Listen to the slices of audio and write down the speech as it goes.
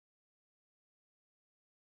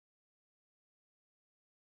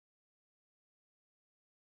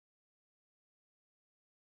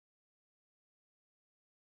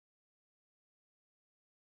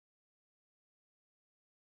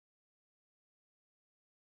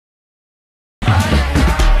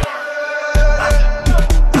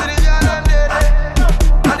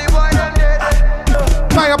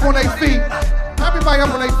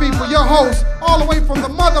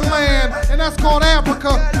that's called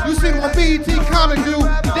Africa. You see him on BET Comedy Do,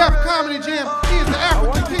 Def Comedy Jam. He is the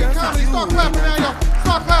African King Comedy. Start clapping now, y'all.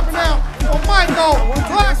 Start clapping now for Michael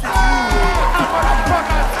Blackson.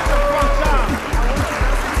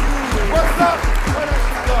 What's up?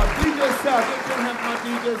 DJ South. Give him my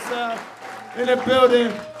DJ South in the building.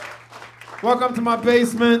 Welcome to my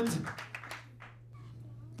basement.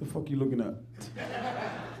 The fuck you looking at?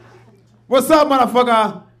 What's up,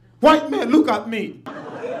 motherfucker? White man, look at me.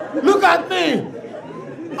 Look at me.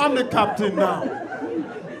 I'm the captain now.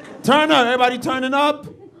 Turn up. Everybody turning up?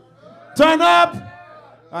 Turn up.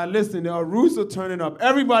 All right, listen, there are rules of turning up.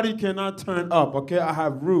 Everybody cannot turn up, okay? I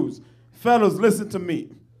have rules. Fellas, listen to me,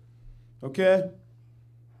 okay?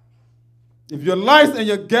 If your lights and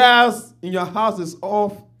your gas in your house is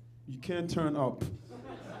off, you can't turn up.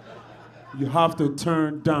 You have to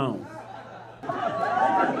turn down.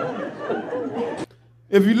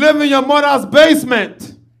 If you live in your mother's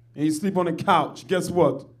basement and you sleep on the couch, guess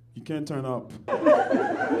what? You can't turn up.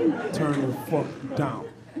 Turn the fuck down.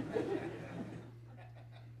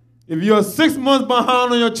 If you're 6 months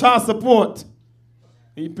behind on your child support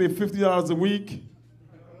and you pay $50 a week,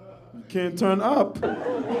 you can't turn up. Turn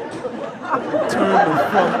the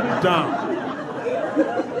fuck down.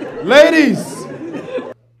 Ladies,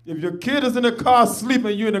 if your kid is in the car sleeping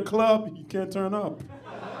and you're in the club, you can't turn up.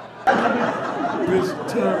 Bitch,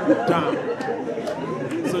 turn down.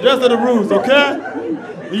 So those are the rules, okay?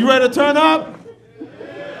 Are you ready to turn up?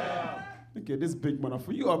 Yeah. Look at this big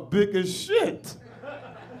motherfucker. You are big as shit.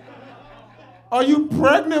 Are you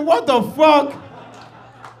pregnant? What the fuck?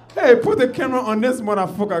 Hey, put the camera on this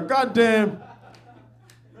motherfucker. Goddamn.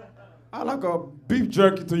 I like a beef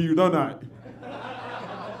jerky to you, don't I?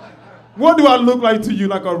 What do I look like to you?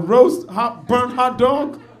 Like a roast, burnt hot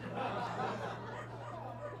dog?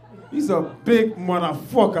 He's a big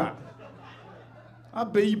motherfucker. I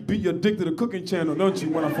bet you beat your dick to the cooking channel, don't you,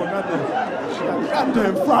 motherfucker?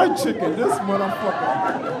 Goddamn fried chicken, this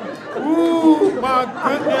motherfucker. Ooh, my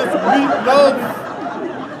goodness, meatloaf.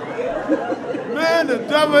 Man, the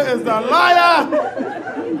devil is the liar.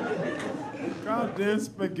 Goddamn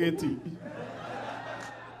spaghetti.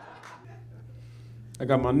 I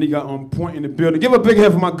got my nigga On Point in the building. Give a big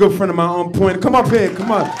hand for my good friend of mine, On Point. Come up here,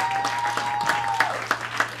 come on.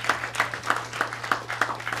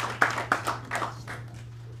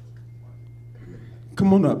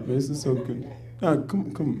 Come on up, man. This is so good. All right,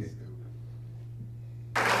 come.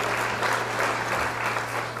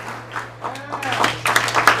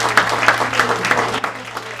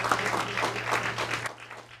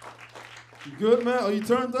 You good, man? Are you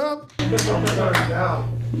turned up? I'm turned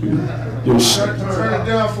down. Yo, Turn it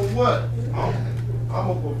down for what? I'm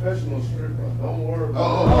a professional stripper. Don't worry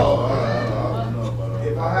about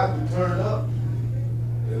it. If I have to turn up,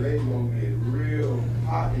 the lady gonna get real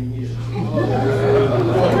hot in here.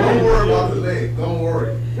 Don't worry about the leg. Don't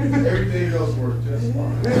worry. Everything else works just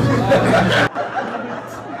fine.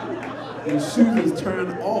 Your shoes is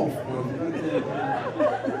turned off, bro.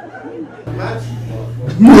 Right?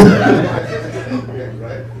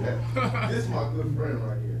 This is my good friend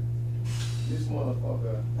right here. This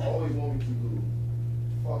motherfucker always want me to do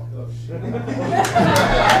fucked up shit.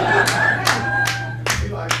 He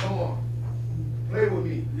like, come on, play with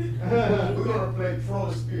me. We're gonna play Throw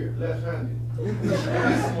the Spear, left-handed. This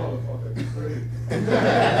motherfucker is crazy.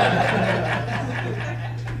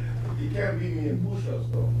 He can't beat me in push-ups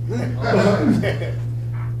though.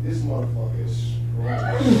 This motherfucker is strong.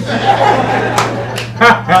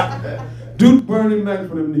 Dude, Burning Man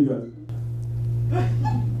for them niggas.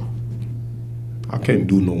 I can't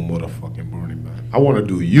do no motherfucking Burning Man. I want to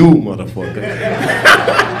do you, motherfucker.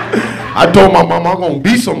 I told my mom I'm gonna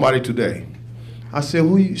be somebody today. I said,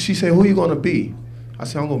 she said, who you gonna be? I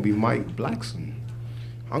said, I'm gonna be Mike Blackson.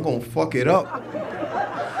 I'm gonna fuck it up.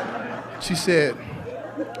 She said,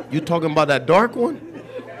 you talking about that dark one?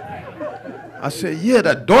 I said, yeah,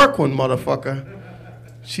 that dark one, motherfucker.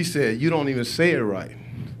 She said, you don't even say it right.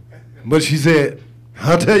 But she said,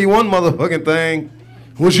 I'll tell you one motherfucking thing.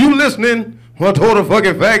 Was you listening when I told a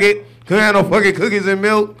fucking faggot couldn't have no fucking cookies and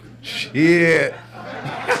milk? Shit.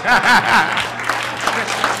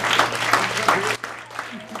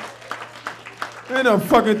 Ain't no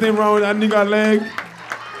fucking thing wrong with that nigga leg.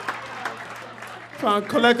 Trying to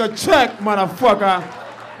collect a check, motherfucker.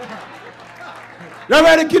 Y'all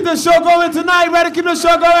ready to keep the show going tonight? Ready to keep the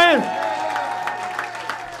show going?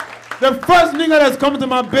 The first nigga that's coming to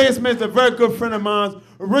my basement is a very good friend of mine,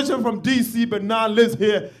 originally from DC, but now lives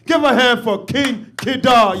here. Give a hand for King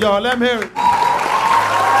Kadar, y'all. Let him hear it.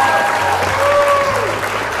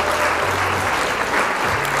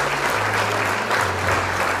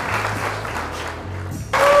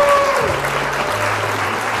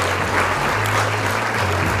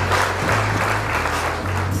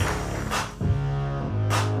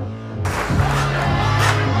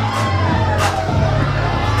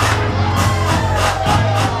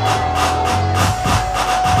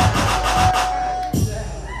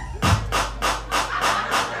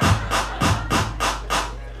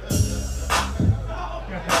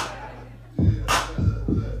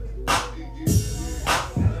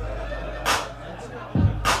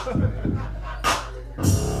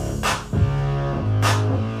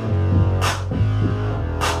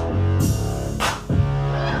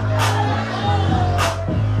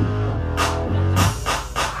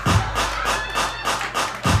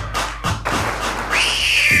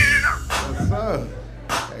 sir.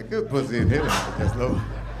 Hey, good pussy in here. Yes, Lord.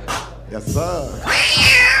 Yes, sir.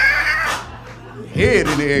 Head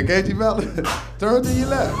in there, can't you, fella? Turn to your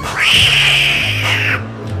left.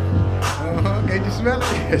 Can't you smell it?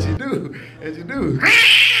 Yes, you do. Yes, you do.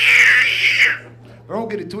 But don't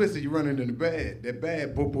get it twisted, you run into the bad. That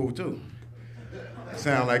bad poo-poo, too. It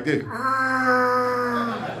sound like this.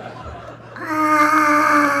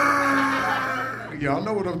 Y'all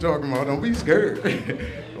know what I'm talking about. Don't be scared.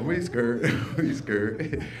 Don't be scared. Don't be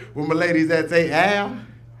scared. Where my ladies that say Al?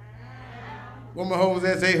 Where my hoes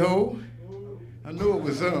that say ho? I knew it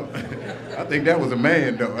was something. I think that was a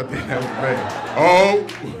man, though. I think that was a man. Ho!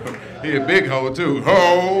 He a big hoe, too.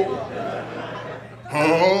 Ho!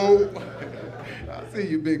 Ho! I see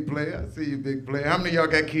you, big player. I see you, big player. How many of y'all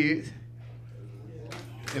got kids?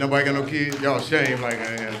 Ain't nobody got no kids? Y'all shame like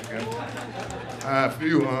I am. I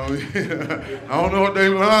feel, homie. I don't know what they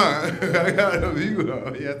behind. I got a few,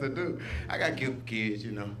 yes I do. I got cute kids,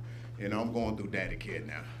 you know. I'm going through daddy kid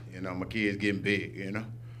now. My kids getting big,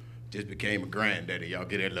 Just became a granddaddy. Y'all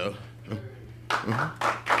get that love?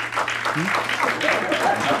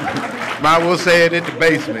 I will say it at the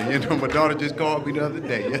basement. My daughter just called me the other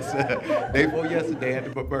day. Yes, sir. Day before yesterday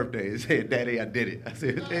after my birthday. She said, Daddy, I did it. I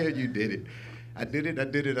said, yeah, you did it. I did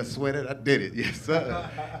it, I sweat it, I did it. Yes, sir.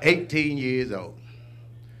 18 years old.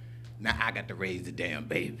 Now I got to raise the damn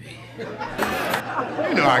baby.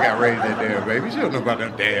 I got to raise that damn baby. She don't know about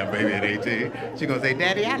that damn baby at 18. She gonna say,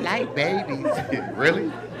 Daddy, I like babies. Really?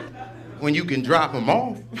 When you can drop them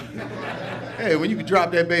off? Hey, when you can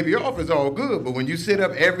drop that baby off, it's all good. But when you sit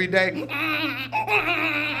up every day,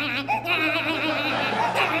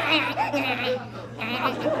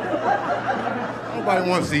 nobody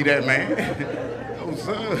want to see that, man. No,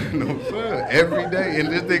 sir. No, sir. Every day. And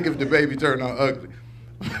just think if the baby turned out ugly.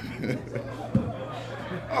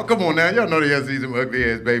 Oh, come on now. Y'all know you have to see some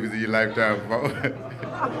ugly-ass babies in your lifetime before.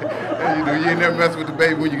 Yeah, you do. You ain't never mess with the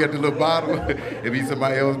baby when you got the little bottle. If he's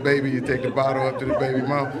somebody else's baby, you take the bottle up to the baby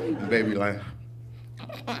mom. The baby like...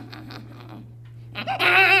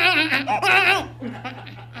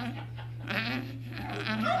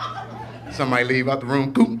 Somebody leave out the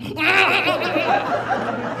room.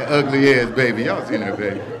 That ugly ass baby. Y'all seen that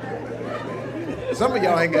baby. Some of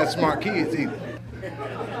y'all ain't got smart kids either.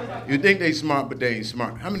 You think they smart, but they ain't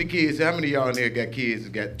smart. How many of y'all in there got kids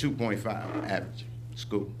that got 2.5 average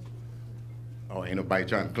school? Oh, ain't nobody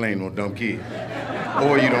trying to claim no dumb kid.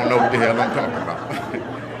 Or you don't know what the hell I'm talking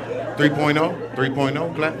about. 3.0?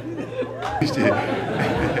 3.0, clap?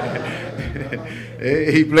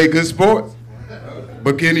 Hey, he play good sports.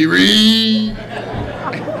 But can he read?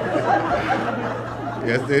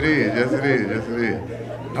 Yes, it is. Yes, it is. Yes, it is.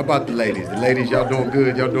 How about the ladies? The ladies, y'all doing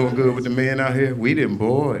good? Y'all doing good with the men out here? We them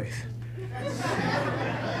boys.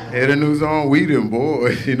 Had the news on, we them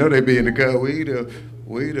boys. You know they be in the car. We the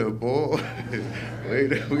boys.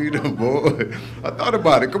 we the boys. I thought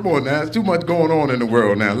about it. Come on now. There's too much going on in the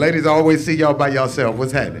world now. Ladies, I always see y'all by yourself.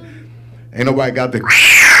 What's happening? Ain't nobody got the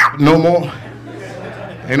no more.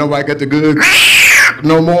 Ain't nobody got the good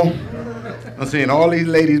no more. I'm seeing all these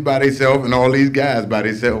ladies by themselves and all these guys by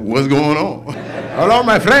themselves. What's going on? Hello,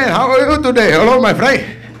 my friend. How are you today? Hello, my friend.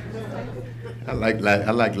 I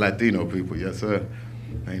like Latino people, yes, sir.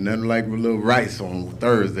 Ain't nothing like a little rice on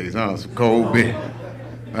Thursdays, huh? Some cold beer.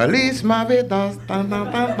 Feliz Navidad.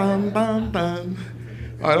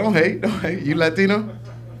 Oh, don't hate. You Latino?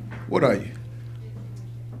 What are you?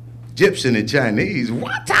 Egyptian and Chinese.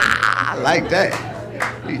 What? I like that.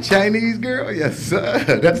 You Chinese girl? Yes,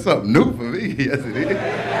 sir. That's something new for me. Yes, it is.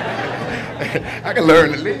 I can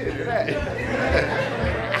learn to live with that.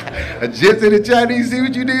 Egyptian and Chinese, see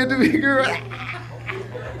what you did to me, girl?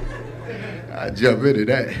 I jump into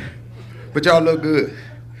that. But y'all look good.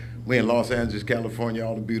 We in Los Angeles, California,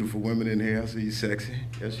 all the beautiful women in here. I see you sexy.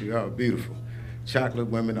 Yes, you are beautiful. Chocolate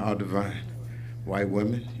women are divine. White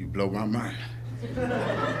women, you blow my mind.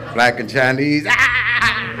 Black and Chinese,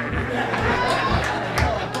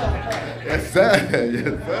 Yes, sir.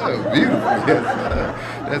 Yes, sir. Beautiful. Yes, sir.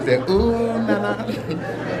 That's that, ooh, na-na.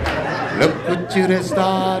 Look what you done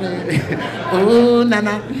started. Ooh,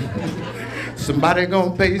 na-na. Somebody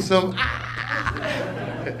gonna pay some.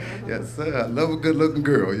 Yes, sir. I love a good-looking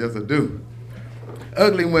girl. Yes, I do.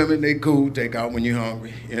 Ugly women, they cool. Take out when you're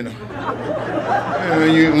hungry, you know.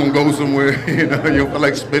 You wanna go somewhere, you know. You don't feel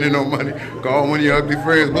like spending no money. Call one of your ugly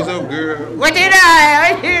friends. What's up, girl? What you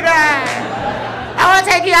doing? What you doing? I want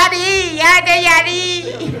to take you out to eat. Y'all to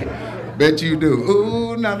eat. Bet you do.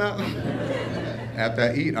 Ooh, na-na. After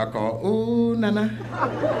I eat, I call, ooh, na-na.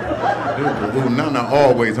 Ooh, na-na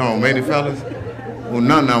always home, ain't it, fellas? Ooh,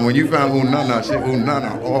 na-na, when you found ooh, na-na, shit, ooh,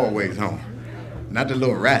 na-na always home. Not the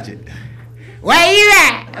little ratchet. Where you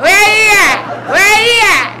at? Where you at? Where you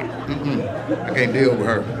at? I can't deal with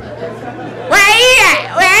her. Where you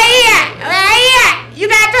at? Where you at? Where you at? You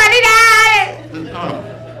got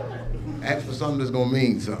 $20? Ask for something that's gonna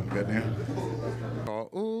mean something, goddamn. Oh,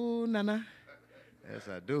 ooh, nana. Yes,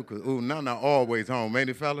 I do, cause ooh, nana always home,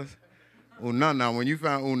 ain't it, fellas? Ooh, nana, when you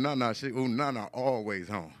find ooh, nana, ooh, nana always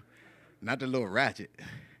home. Not the little ratchet.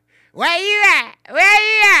 Where you at? Where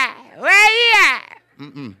you at? Where you at?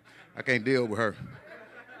 I can't deal with her.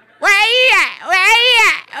 Where you at? Where you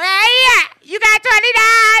at? Where you at? You got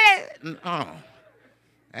 $20?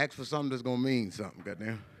 Ask for something that's gonna mean something,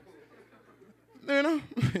 goddamn. You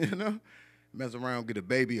know, mess around, get a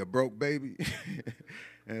baby, a broke baby.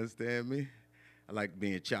 Understand me? I like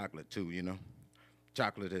being chocolate too, you know.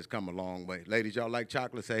 Chocolate has come a long way. Ladies, y'all like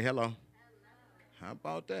chocolate? Say hello. How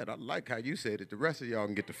about that? I like how you said it. The rest of y'all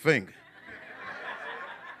can get the finger.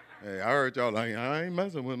 Hey, I heard y'all like, I ain't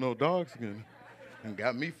messing with no dog skin. And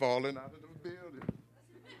got me falling out of the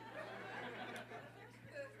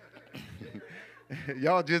building.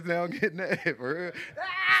 Y'all just now getting that for real.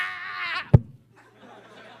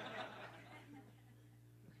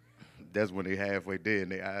 That's when they halfway dead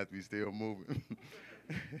and their eyes be still moving.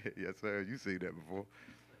 Yes, sir. You see that before.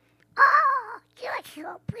 Oh, you're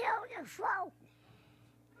so beautiful.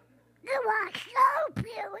 You are so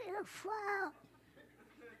beautiful.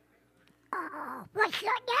 Oh, what's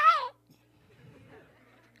your name?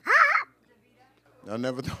 Huh? I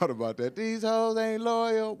never thought about that. These hoes ain't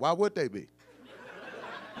loyal. Why would they be?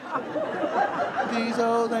 These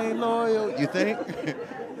hoes ain't loyal. You think?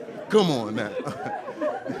 Come on now.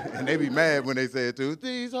 And they be mad when they say it too.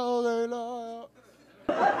 These hoes ain't loyal.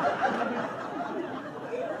 All right,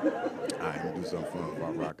 I'm gonna do something fun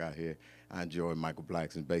while I rock out here. I enjoy Michael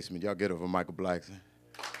Blackson's basement. Y'all get over Michael Blackson.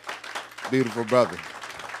 Beautiful brother.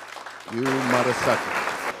 You mother sucker.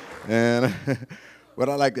 And but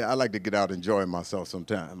I like to get out and enjoy myself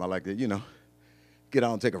sometime. I like to, you know, get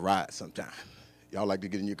out and take a ride sometime. Y'all like to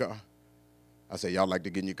get in your car? I say y'all like to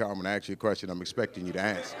get in your car. When I ask you a question, I'm expecting you to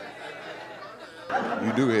answer.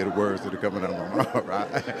 You do hear the words that are coming out of my mouth,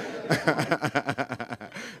 right?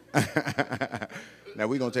 Now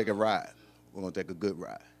we're gonna take a ride. We're gonna take a good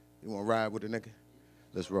ride. You wanna ride with a nigga?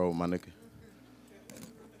 Let's roll, my nigga.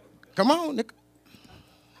 Come on, nigga.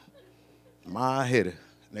 My hitter.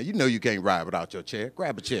 Now you know you can't ride without your chair.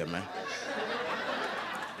 Grab a chair, man.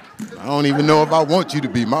 I don't even know if I want you to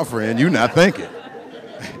be my friend. You not thinking.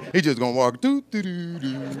 He just gonna walk.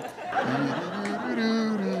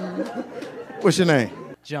 What's your name?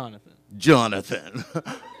 Jonathan. Jonathan.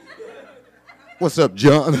 What's up,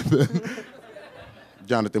 Jonathan?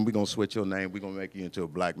 Jonathan, we gonna switch your name. We gonna make you into a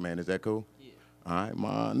black man. Is that cool? Yeah. All right,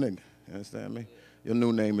 my nigga. You understand me? Your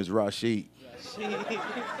new name is Rashid.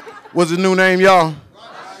 What's his new name, y'all?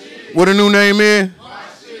 Rashid. What the new name is?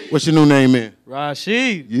 Rashid. What's your new name is?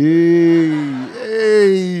 Rashid. Yeah.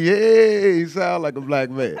 Hey, sound like a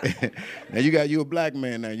black man. Now you a black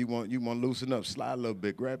man now. You want to loosen up, slide a little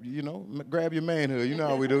bit, grab your manhood. You know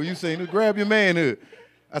how we do. You seen it? Grab your manhood.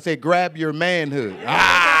 I say grab your manhood. There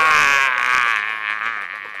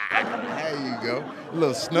you go. A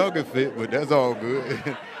little snugger fit, but that's all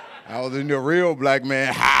good. I was in the real black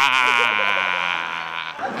man.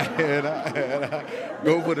 And I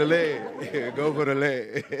go for the leg. Go for the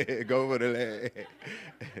leg. Go for the leg.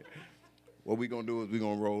 What we gonna do is we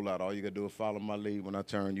gonna roll out. All you gotta do is follow my lead. When I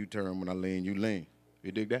turn, you turn. When I lean, you lean.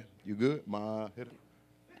 You dig that? You good? My hitter.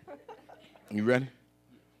 You ready?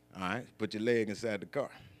 All right. Put your leg inside the car.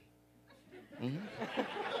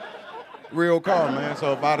 Real car, man.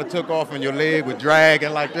 So if I'd have took off and your leg was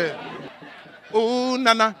dragging like that, ooh,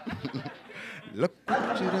 nah. Look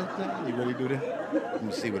what you done. You ready to do that? Let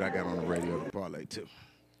me see what I got on the radio to parlay to.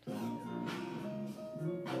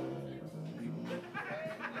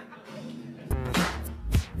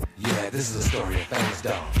 Yeah, this is a story of famous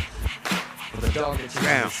dog. With a dog that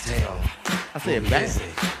chases his tail. I said bam.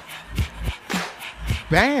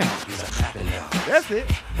 Bam. He's a clapping dog. That's it.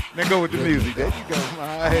 Now go with the music. There you go. All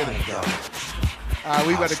right,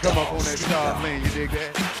 we about to come up on that sharp lane. You dig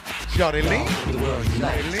that? Shorty lean.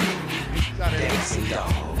 Shorty lean. Dancing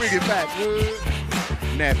dog. Bring it back, good.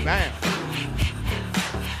 And that bam.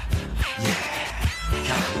 Yeah.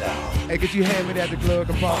 Counting dog. Hey, could you hand me that at the club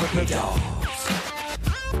compartment? Dogs.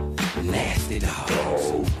 Nasty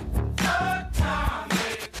dogs.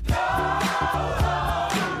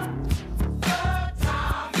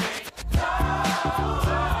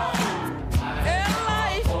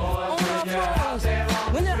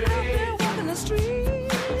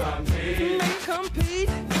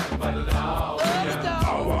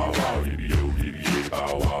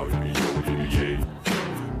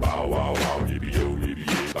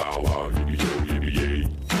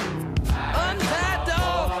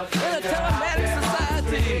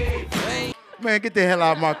 man, get the hell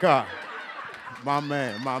out of my car. My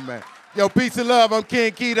man, my man. Yo, peace and love, I'm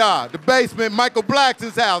King Kadar. The basement, Michael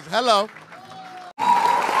Blackson's house. Hello.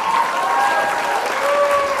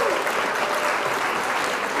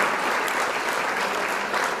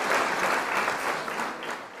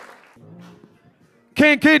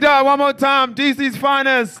 King Kadar, one more time, DC's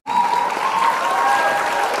finest.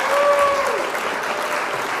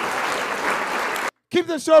 Keep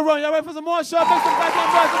the show running. Y'all ready for some more show? Make some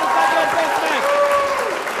goddamn noise in the goddamn basement.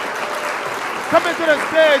 Coming to the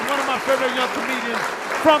stage, one of my favorite young comedians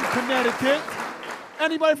from Connecticut.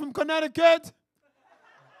 Anybody from Connecticut?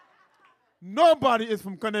 Nobody is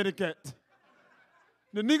from Connecticut.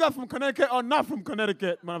 The niggas from Connecticut are not from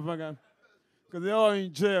Connecticut, motherfucker. Because they're all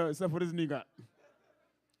in jail except for this nigga.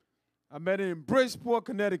 I met him in Bridgeport,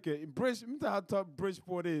 Connecticut. Let me tell you how tough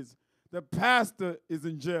Bridgeport is. The pastor is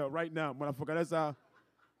in jail right now, motherfucker. That's how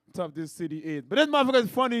tough this city is. But this motherfucker is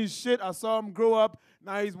funny as shit. I saw him grow up.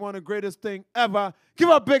 Now he's one of the greatest things ever. Give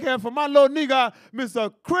a big hand for my little nigga,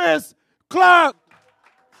 Mr. Chris Clark.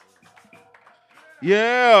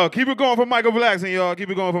 Yeah, keep it going for Michael Blackson, y'all. Keep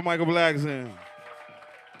it going for Michael Blackson.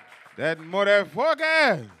 That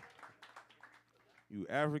motherfucker. You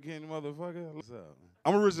African motherfucker. What's up?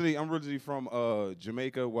 I'm originally from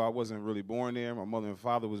Jamaica, where I wasn't really born there. My mother and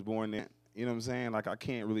father was born there. You know what I'm saying? Like, I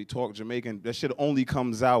can't really talk Jamaican. That shit only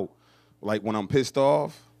comes out, like, when I'm pissed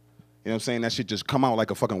off. You know what I'm saying? That shit just come out like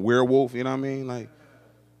a fucking werewolf, you know what I mean? Like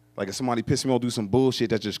if somebody pisses me off, do some bullshit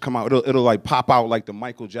that just come out, it'll like pop out like the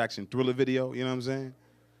Michael Jackson Thriller video, you know what I'm saying?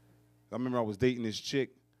 I remember I was dating this chick,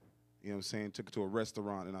 you know what I'm saying? Took her to a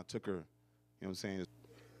restaurant and I took her, you know what I'm saying?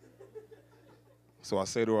 So I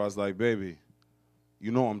say to her, I was like, baby,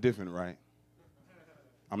 you know I'm different, right?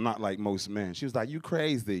 I'm not like most men. She was like, you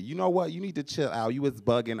crazy. You know what? You need to chill out. You was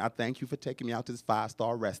bugging. I thank you for taking me out to this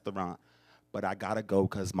 5-star restaurant. But I gotta go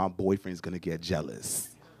because my boyfriend's gonna get jealous.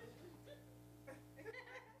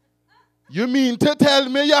 You mean to tell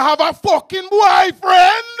me you have a fucking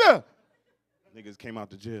boyfriend? Niggas came out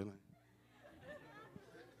to jail.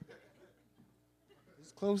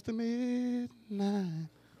 It's close to midnight.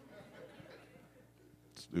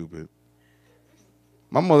 Stupid.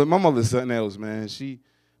 My mother's something else, man. She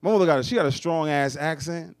got a strong ass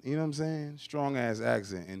accent. You know what I'm saying? Strong ass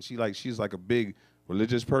accent, and she's like a big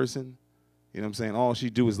religious person. You know what I'm saying? All she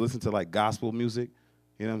do is listen to like gospel music.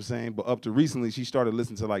 You know what I'm saying? But up to recently, she started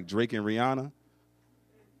listening to like Drake and Rihanna.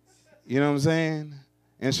 You know what I'm saying?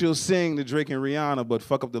 And she'll sing the Drake and Rihanna, but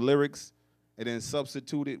fuck up the lyrics, and then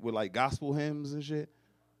substitute it with like gospel hymns and shit.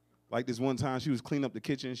 Like this one time, she was cleaning up the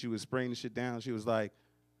kitchen. She was spraying the shit down. She was like,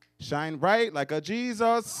 shine bright like a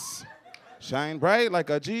Jesus. Shine bright like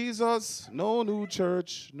a Jesus. No new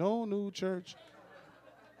church. No new church.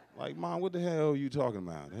 Like, Mom, what the hell are you talking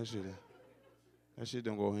about? That shit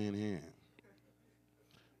don't go hand in hand.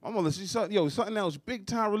 My mother, she's something else, big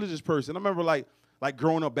time religious person. I remember like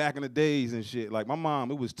growing up back in the days and shit. Like my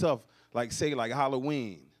mom, it was tough. Like say like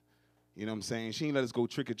Halloween. You know what I'm saying? She didn't let us go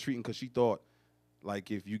trick or treating because she thought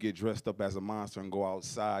like if you get dressed up as a monster and go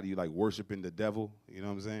outside, you like worshiping the devil. You know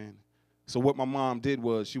what I'm saying? So what my mom did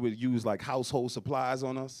was she would use like household supplies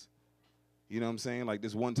on us. You know what I'm saying? Like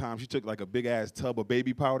this one time she took like a big ass tub of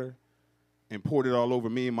baby powder and poured it all over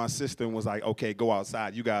me and my sister and was like, okay, go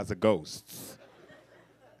outside. You guys are ghosts.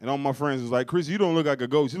 And all my friends was like, Chris, you don't look like a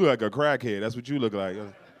ghost. You look like a crackhead. That's what you look like.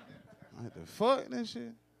 What the fuck, that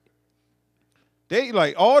shit? They,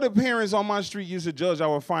 like, all the parents on my street used to judge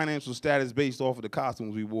our financial status based off of the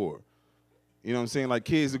costumes we wore. You know what I'm saying? Like,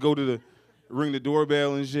 kids would go to ring the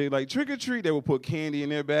doorbell and shit. Like, trick or treat, they would put candy in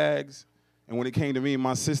their bags. And when it came to me and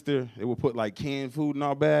my sister, they would put, like, canned food in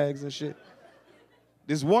our bags and shit.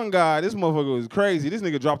 This one guy, this motherfucker was crazy. This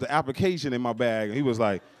nigga dropped the application in my bag, and he was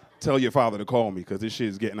like, tell your father to call me, because this shit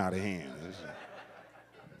is getting out of hand.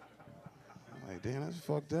 I'm like, damn, that's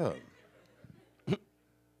fucked up.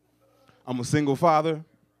 I'm a single father.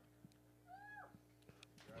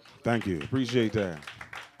 Thank you, appreciate that.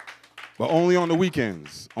 But only on the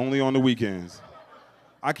weekends, only on the weekends.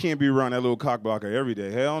 I can't be around that little cock blocker every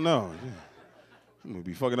day, hell no. I'm gonna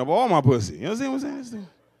be fucking up all my pussy, you know what I'm saying? This dude.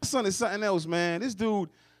 My son is something else, man. This dude,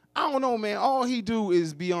 I don't know, man. All he do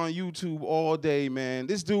is be on YouTube all day, man.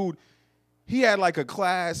 This dude, he had like a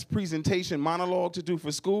class presentation monologue to do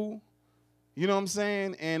for school. You know what I'm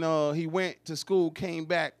saying? And he went to school, came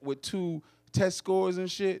back with 2 test scores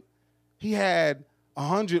and shit. He had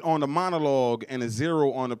 100 on the monologue and a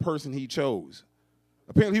 0 on the person he chose.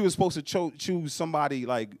 Apparently he was supposed to choose somebody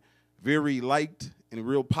like very liked and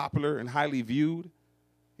real popular and highly viewed.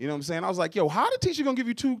 You know what I'm saying? I was like, yo, how the teacher gonna give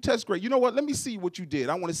you 2 test grades? You know what? Let me see what you did.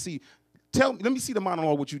 I want to see. Let me see the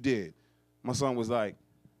monologue what you did. My son was like,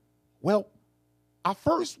 well, I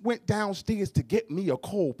first went downstairs to get me a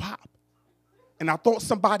cold pop, and I thought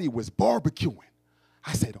somebody was barbecuing.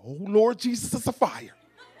 I said, oh, Lord Jesus, it's a fire.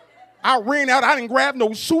 I ran out. I didn't grab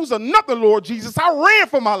no shoes or nothing, Lord Jesus. I ran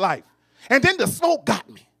for my life. And then the smoke got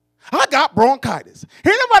me. I got bronchitis.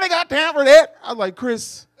 Ain't nobody got time for that. I was like,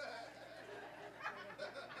 Chris,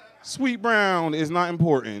 Sweet Brown is not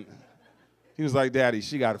important. He was like, Daddy,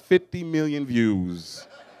 she got 50 million views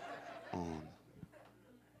on.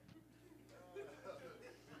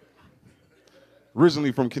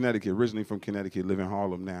 Originally from Connecticut, live in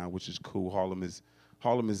Harlem now, which is cool. Harlem is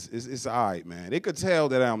it's all right, man. They could tell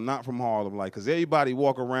that I'm not from Harlem, like, because everybody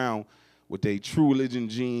walk around with their True Religion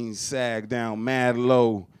jeans sagged down mad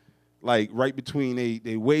low, like right between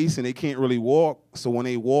they waist, and they can't really walk. So when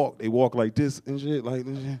they walk like this and shit, like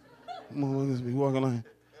this shit. Motherfuckers be walking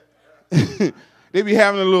like. They be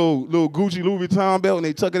having a little Gucci Louis Vuitton belt, and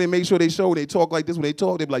they tuck it in, make sure they show. They talk like this. When they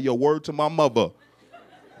talk, they be like, yo, word to my mother.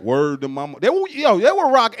 Word to my mother. They will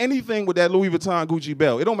rock anything with that Louis Vuitton Gucci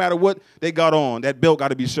belt. It don't matter what they got on. That belt got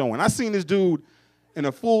to be showing. I seen this dude in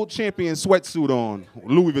a full champion sweatsuit on,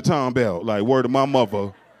 Louis Vuitton belt, like word to my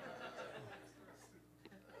mother.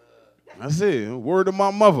 That's it. Word to my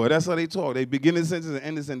mother. That's how they talk. They begin the sentence and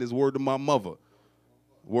end the sentence, word to my mother.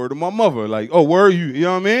 Word to my mother. Like, oh, word you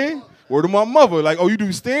know what I mean? Word to my mother. Like, oh, you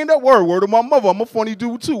do stand-up? Word to my mother. I'm a funny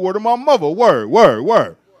dude, too. Word to my mother.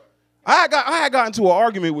 Word. I had got into an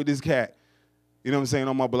argument with this cat, you know what I'm saying,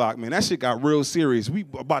 on my block, man. That shit got real serious. We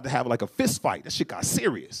about to have like a fist fight. That shit got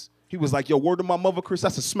serious. He was like, yo, word to my mother, Chris,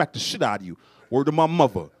 that's to smack the shit out of you. Word to my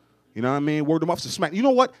mother. You know what I mean? Word to my mother, smack. You know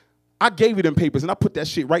what? I gave you them papers, and I put that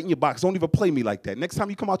shit right in your box. Don't even play me like that. Next time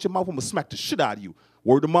you come out your mouth, I'm going to smack the shit out of you.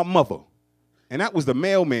 Word to my mother. And that was the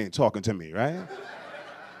mailman talking to me, right?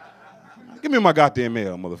 Give me my goddamn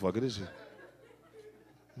mail, motherfucker. This shit.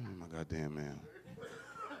 Give me my goddamn mail.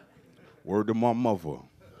 Word to my mother.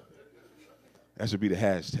 That should be the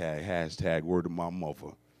hashtag. Hashtag word to my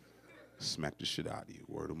mother. Smack the shit out of you.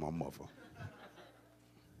 Word to my mother.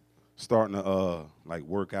 Starting to like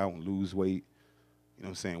work out and lose weight. You know what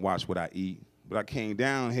I'm saying? Watch what I eat. But I came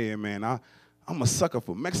down here, man. I'm a sucker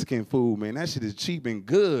for Mexican food, man. That shit is cheap and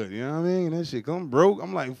good. You know what I mean? That shit come broke.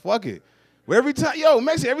 I'm like, fuck it. But every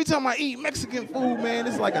time I eat Mexican food, man,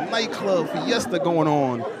 it's like a nightclub fiesta going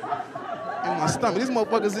on in my stomach. These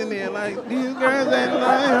motherfuckers in there like, these girls ain't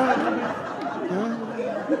lying.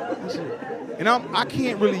 And I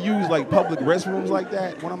can't really use like public restrooms like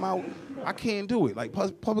that when I'm out. I can't do it. Like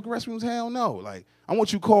public restrooms, hell no. Like I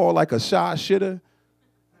want you to call like a shy shitter.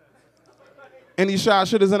 Any shy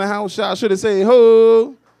shitters in the house? Shy shitter say,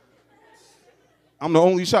 ho. I'm the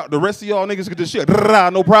only shy. The rest of y'all niggas get this shit.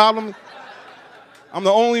 No problem. I'm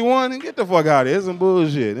the only one. Get the fuck out of here. It's some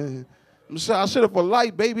bullshit. I'm shy shitter for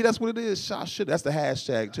life, baby. That's what it is. Shy shitter. That's the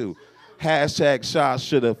hashtag, too. Hashtag shy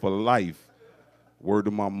shitter for life. Word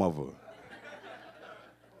to my mother.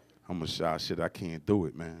 I'm a shy shitter. I can't do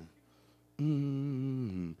it, man.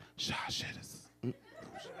 Shy shitters.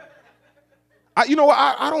 You know what?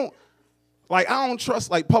 I don't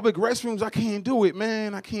trust, like, public restrooms. I can't do it,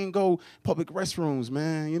 man. I can't go public restrooms,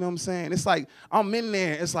 man. You know what I'm saying? It's like I'm in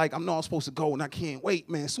there. It's like I'm not supposed to go, and I can't wait,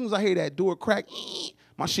 man. As soon as I hear that door crack,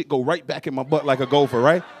 my shit go right back in my butt like a gopher,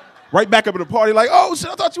 right? Right back up in the party like, oh, shit,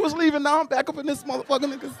 I thought you was leaving. Now I'm back up in this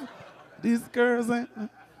motherfucker, niggas. These girls ain't.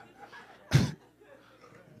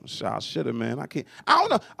 Shy shitter, man. I don't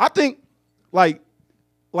know. I think, like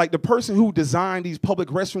the person who designed these public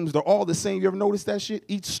restrooms, they're all the same. You ever notice that shit?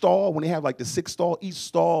 Each stall, when they have like the 6 stall, each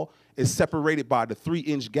stall is separated by the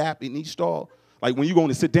 3-inch gap in each stall. Like when you going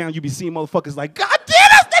to sit down, you be seeing motherfuckers like, God damn,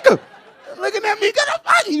 this nigga looking at me, get up,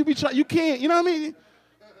 you be trying, you can't, you know what I mean?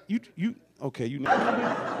 Okay, you know.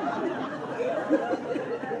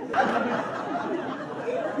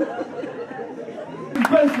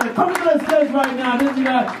 Coming to the stage right now, this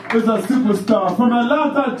guy is a superstar from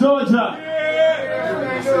Atlanta, Georgia.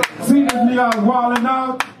 Yeah. See this nigga wilding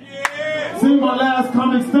out? Yeah. See my last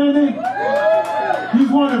comic standing? Yeah. He's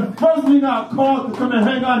one of the first niggas I called to come and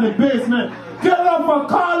hang out in the basement. Get it up for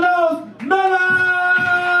Karlous Miller!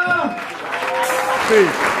 See,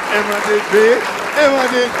 am I this big? Am I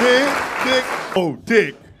this big? Dick. Oh,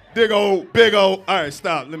 dick. Big old, big old. All right,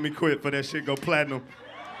 stop. Let me quit for that shit go platinum.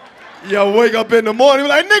 Yo, wake up in the morning,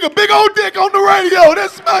 like, nigga, big old dick on the radio.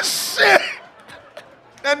 That's my shit.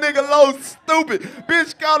 That nigga low stupid.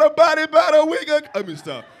 Bitch got a body about a week ago. Let me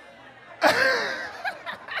stop.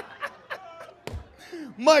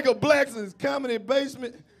 Michael Blackson's comedy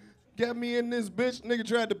basement got me in this bitch. Nigga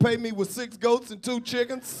tried to pay me with 6 goats and 2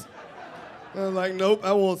 chickens. I was like, nope,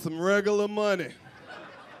 I want some regular money.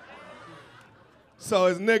 So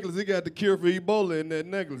his necklace, he got the cure for Ebola in that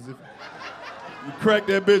necklace. You crack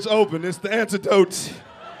that bitch open. It's the antidote.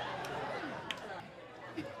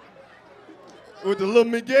 With the little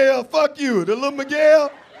Miguel, fuck you. The little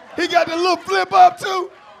Miguel, he got the little flip up too.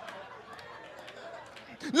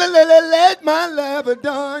 Let my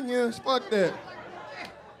Lavadonias. Fuck that.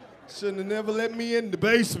 Shouldn't have never let me in the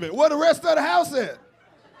basement. Where the rest of the house at?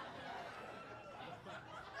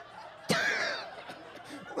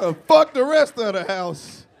 Fuck the rest of the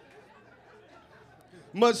house.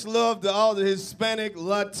 Much love to all the Hispanic,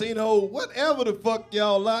 Latino, whatever the fuck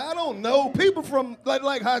y'all like. I don't know. People from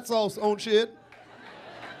like hot sauce on shit.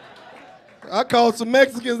 I called some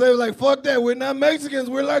Mexicans. They were like, fuck that. We're not Mexicans.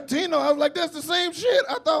 We're Latino. I was like, that's the same shit.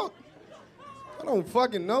 I don't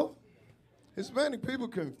fucking know. Hispanic people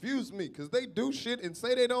confuse me because they do shit and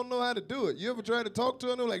say they don't know how to do it. You ever try to talk to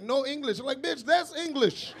them? They're like, no English. I'm like, bitch, that's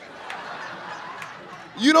English.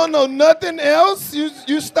 You don't know nothing else?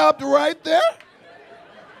 You stopped right there?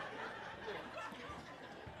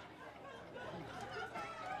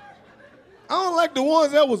 I don't like the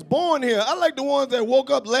ones that was born here. I like the ones that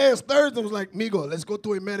woke up last Thursday and was like, Migo, let's go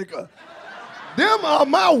to America. Them are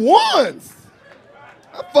my ones.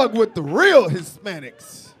 I fuck with the real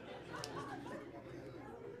Hispanics.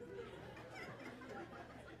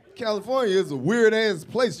 California is a weird ass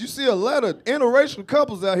place. You see a lot of interracial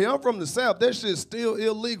couples out here. I'm from the South. That shit's still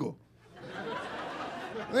illegal.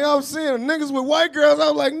 You know what I'm saying? Niggas with white girls, I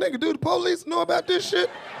was like, nigga, do the police know about this shit?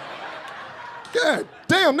 God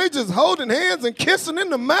damn, they just holding hands and kissing in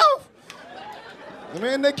the mouth?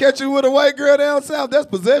 Man, they catch you with a white girl down south, that's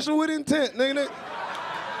possession with intent, nigga.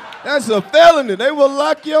 That's a felony. They will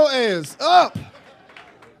lock your ass up.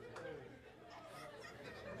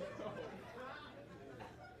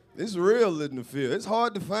 It's real in the field. It's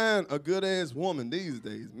hard to find a good-ass woman these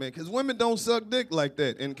days, man, because women don't suck dick like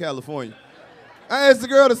that in California. I asked the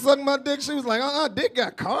girl to suck my dick. She was like, dick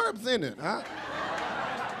got carbs in it. I'm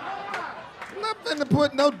not finna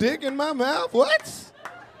put no dick in my mouth. What?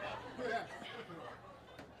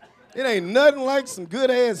 It ain't nothing like some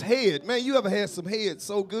good-ass head. Man, you ever had some head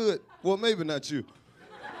so good? Well, maybe not you.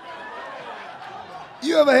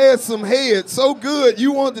 You ever had some head so good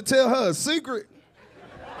you wanted to tell her a secret?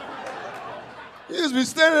 You just be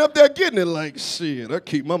standing up there getting it like, shit, I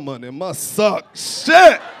keep my money in my sock.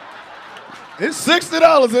 Shit! It's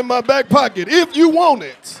 $60 in my back pocket if you want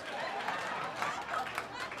it.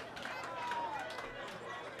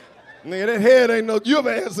 Nigga, that head ain't no, you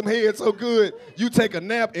ever had some head so good, you take a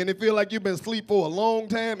nap and it feel like you've been asleep for a long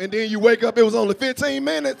time and then you wake up, it was only 15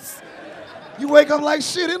 minutes. You wake up like,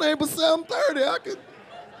 shit, it ain't but 7:30,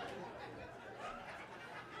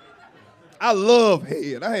 I love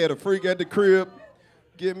head. I had a freak at the crib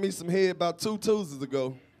give me some head about 2 Tuesdays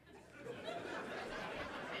ago.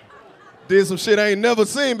 Did some shit I ain't never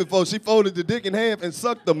seen before. She folded the dick in half and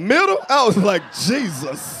sucked the middle. I was like,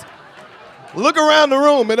 Jesus. Look around the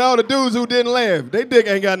room and all the dudes who didn't laugh. They dick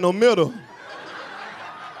ain't got no middle.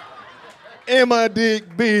 And my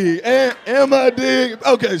dick big. And my dick.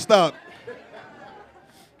 Okay, stop.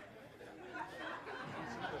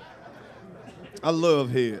 I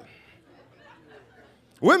love head.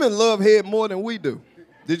 Women love head more than we do.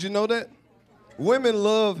 Did you know that? Women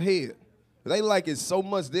love head. They like it so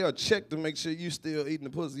much they'll check to make sure you still eating the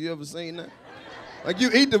pussy. You ever seen that? Like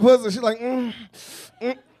you eat the pussy, she's like,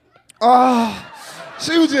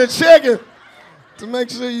 she was just checking to make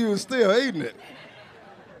sure you was still eating it.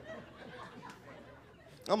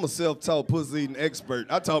 I'm a self-taught pussy eating expert.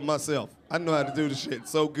 I taught myself. I know how to do the shit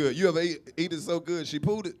so good. You ever eat it so good she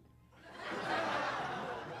pooed it?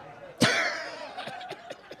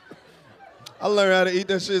 I learned how to eat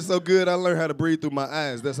that shit so good, I learned how to breathe through my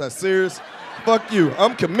eyes. That's how serious. Fuck you.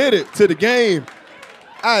 I'm committed to the game.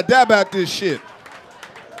 I die about this shit.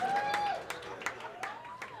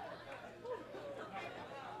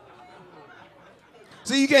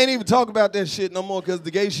 See, you can't even talk about that shit no more because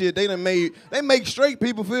the gay shit, they make straight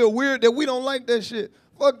people feel weird that we don't like that shit.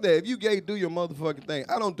 Fuck that. If you gay, do your motherfucking thing.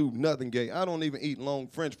 I don't do nothing gay. I don't even eat long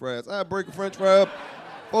French fries. I break a French fry up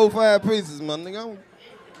 4 or 5 pieces, my nigga.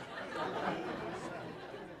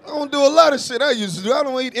 I don't do a lot of shit I used to do. I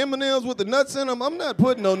don't eat M&Ms with the nuts in them. I'm not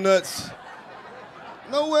putting no nuts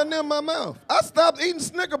nowhere near my mouth. I stopped eating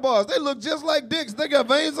Snicker bars. They look just like dicks. They got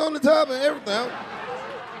veins on the top and everything.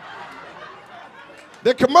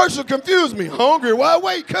 The commercial confused me. Hungry, why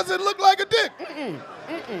wait? Because it looked like a dick.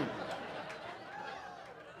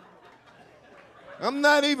 I'm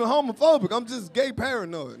not even homophobic. I'm just gay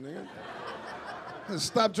paranoid, nigga.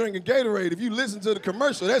 Stop drinking Gatorade. If you listen to the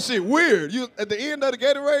commercial, that shit weird. You at the end of the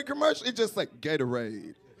Gatorade commercial, it's just like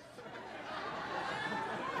Gatorade.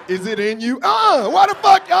 Is it in you? Why the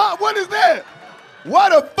fuck? What is that? Why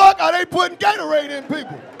the fuck are they putting Gatorade in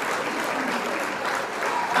people?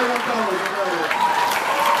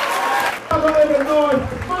 Illinois,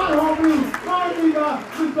 my homie, my nigga,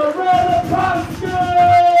 Mr. Lipowski!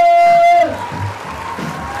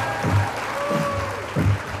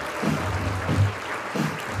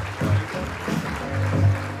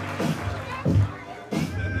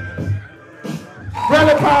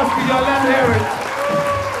 Lipowski, y'all, let me hear it.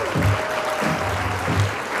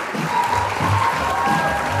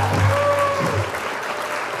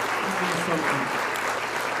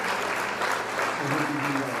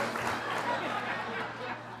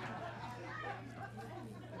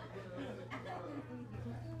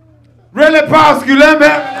 Lipowski, let me.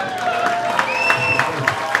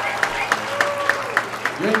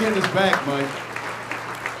 You ain't getting this back, Mike.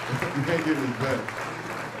 You ain't getting this back.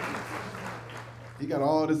 He got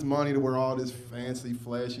all this money to wear all this fancy,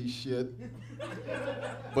 flashy shit.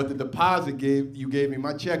 But the deposit you gave me,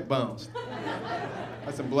 my check bounced.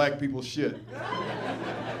 That's some black people shit.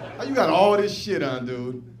 How you got all this shit on,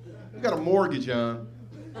 dude? You got a mortgage on.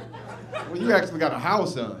 Well, you actually got a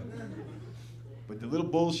house on. But the little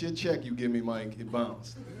bullshit check you give me, Mike, it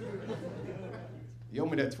bounced. You owe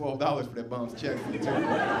me that $12 for that bounced check for you too. You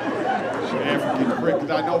African prick,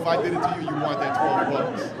 because I know if I did it to you, you'd want that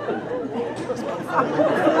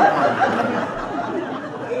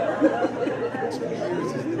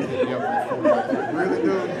 $12. Really,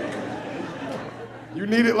 dude? You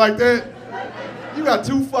need it like that? You got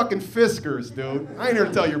two fucking Fiskers, dude. I ain't here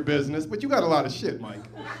to tell your business, but you got a lot of shit, Mike.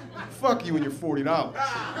 Fuck you and your $40.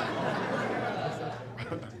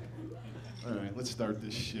 All right, let's start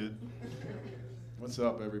this shit. What's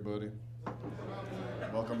up, everybody?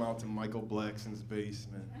 Welcome out to Michael Blackson's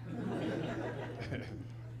basement.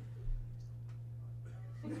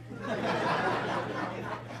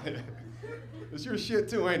 It's your shit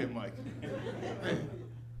too, ain't it, Mike? You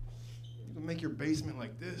can make your basement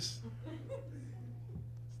like this.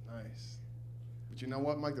 It's nice. But you know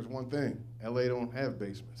what, Mike? There's one thing. LA don't have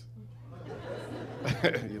basements.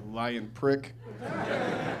 You lying prick.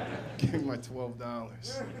 Give me my $12. All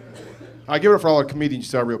right, give it up for all our comedians you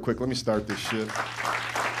saw real quick. Let me start this shit.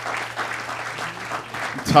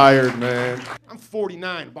 I'm tired, man. I'm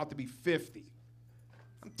 49, about to be 50.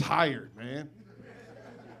 I'm tired, man.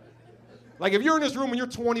 Like, if you're in this room and you're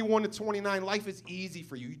 21 to 29, life is easy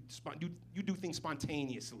for you. You do things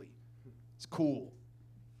spontaneously. It's cool.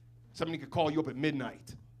 Somebody could call you up at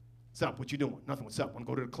midnight. What's up? What you doing? Nothing. What's up? Want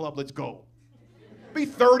to go to the club? Let's go. Be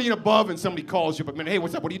 30 and above and somebody calls you up at midnight. Hey,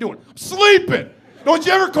 what's up? What are you doing? I'm sleeping. Don't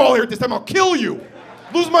you ever call here at this time. I'll kill you.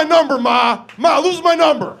 Lose my number, Ma. Ma, lose my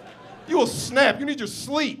number. You will snap. You need your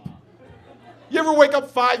sleep. You ever wake up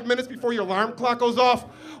 5 minutes before your alarm clock goes off?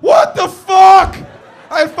 What the fuck?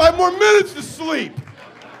 I had 5 more minutes to sleep.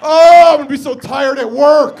 Oh, I'm gonna be so tired at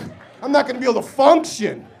work. I'm not gonna be able to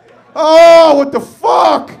function. Oh, what the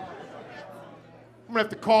fuck? I'm gonna have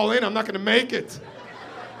to call in. I'm not gonna make it.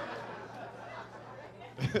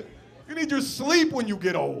 You need your sleep when you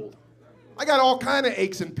get old. I got all kind of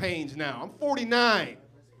aches and pains now. I'm 49.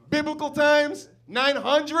 Biblical times,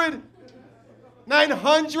 900.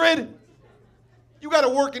 900. You got to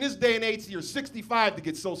work in this day and age till you're 65 to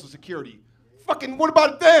get Social Security. Fucking, what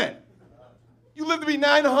about it then? You live to be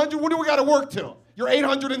 900, what do we got to work till? You're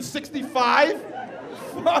 865?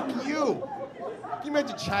 Fuck you. Can you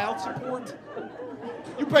imagine child support?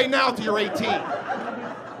 You pay now till you're 18.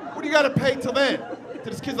 What do you got to pay till then?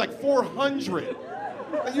 Till this kid's like 400.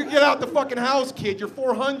 And you get out the fucking house, kid, you're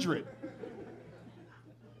 400.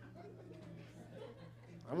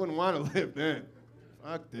 I wouldn't want to live then.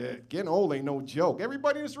 Fuck that. Getting old ain't no joke.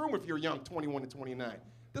 Everybody in this room, if you're young, 21 to 29.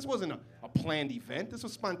 This wasn't a planned event. This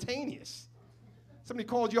was spontaneous. Somebody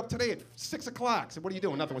called you up today at 6 o'clock. Said, what are you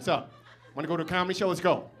doing? Nothing. What's up? Want to go to a comedy show? Let's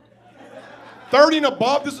go. 30 and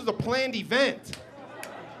above, this is a planned event.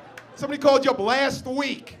 Somebody called you up last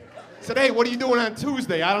week. Said, hey, what are you doing on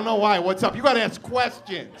Tuesday? I don't know why. What's up? You got to ask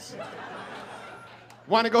questions.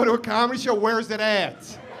 Want to go to a comedy show? Where's it at?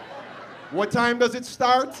 What time does it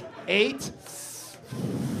start? 8?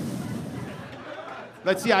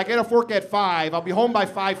 Let's see, I get off work at 5. I'll be home by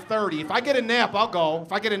 5:30. If I get a nap, I'll go.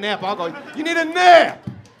 If I get a nap, I'll go. You need a nap.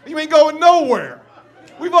 You ain't going nowhere.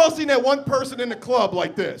 We've all seen that one person in the club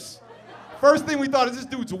like this. First thing we thought is this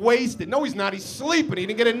dude's wasted. No, he's not. He's sleeping. He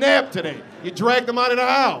didn't get a nap today. You dragged him out of the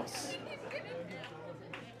house.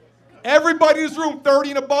 Everybody in this room, 30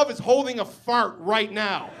 and above, is holding a fart right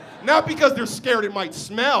now. Not because they're scared it might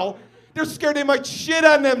smell. They're scared they might shit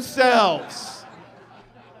on themselves.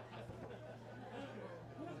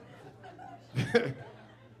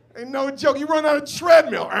 Ain't no joke. You run on a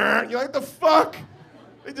treadmill. You're like, the fuck?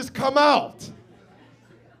 They just come out.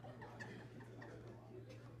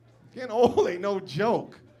 Getting old ain't no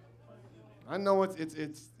joke. I know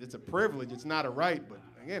it's a privilege. It's not a right, but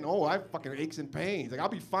again, I have fucking aches and pains. Like, I'll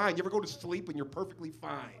be fine. You ever go to sleep and you're perfectly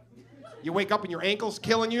fine? You wake up and your ankle's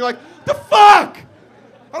killing you. You're like, the fuck?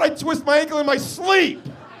 How'd I twist my ankle in my sleep?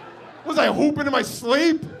 Was I hooping in my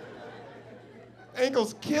sleep?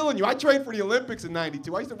 Ankle's killing you. I trained for the Olympics in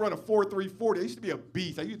 '92. I used to run a 4.340. I used to be a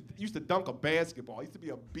beast. I used to dunk a basketball. I used to be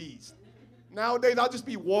a beast. Nowadays, I'll just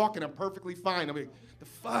be walking. I'm perfectly fine. I'm like, the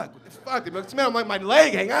fuck? What the fuck? It smells like my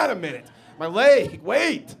leg. Hang on a minute. My leg.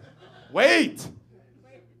 Wait.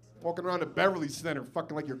 Walking around the Beverly Center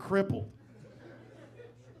fucking like you're crippled.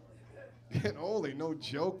 Getting old ain't no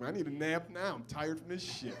joke, man. I need a nap now. I'm tired from this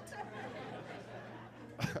shit.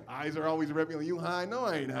 Eyes are always red. You high? No,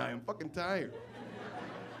 I ain't high. I'm fucking tired.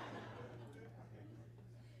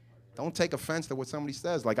 Don't take offense to what somebody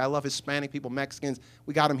says. Like, I love Hispanic people, Mexicans.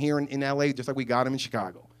 We got them here in LA just like we got them in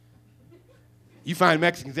Chicago. You find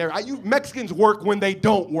Mexicans there. Mexicans work when they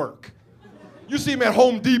don't work. You see them at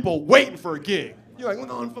Home Depot waiting for a gig. You're like,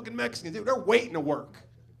 well, no, fucking Mexicans. They're waiting to work.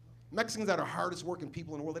 Mexicans are the hardest working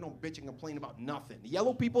people in the world. They don't bitch and complain about nothing. The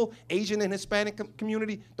yellow people, Asian and Hispanic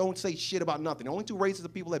community, don't say shit about nothing. The only two races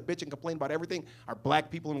of people that bitch and complain about everything are black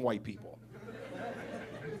people and white people.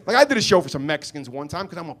 Like, I did a show for some Mexicans one time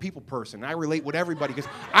because I'm a people person. I relate with everybody because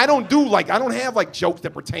I don't have like jokes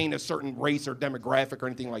that pertain to a certain race or demographic or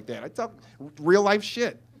anything like that. I talk real life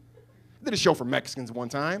shit. I did a show for Mexicans one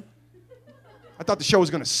time. I thought the show was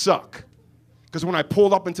gonna suck. Because when I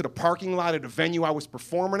pulled up into the parking lot of the venue I was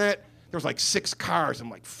performing at, there was like 6 cars. I'm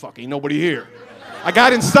like, fuck, ain't nobody here. I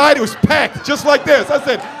got inside, it was packed, just like this. I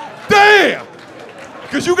said, damn!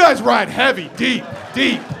 Because you guys ride heavy, deep.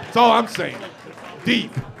 That's all I'm saying.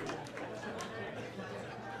 Deep.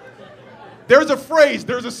 There's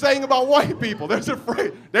a saying about white people. There's a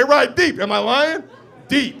phrase. They ride deep. Am I lying?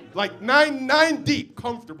 Deep. Like nine deep.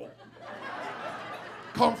 Comfortable.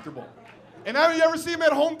 And have you ever seen them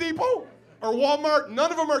at Home Depot or Walmart?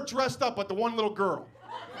 None of them are dressed up but the one little girl.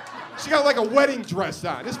 She got like a wedding dress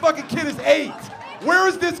on. This fucking kid is 8. Where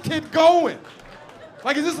is this kid going?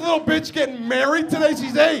 Like, is this little bitch getting married today?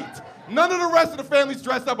 She's 8. None of the rest of the family's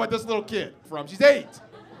dressed up like this little kid. She's 8.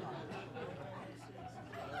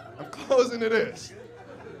 I'm closing to this.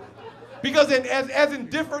 Because as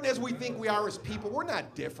indifferent as we think we are as people, we're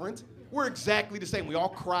not different. We're exactly the same. We all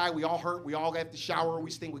cry, we all hurt, we all have to shower,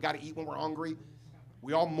 we stink, we gotta eat when we're hungry.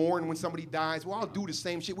 We all mourn when somebody dies. We all do the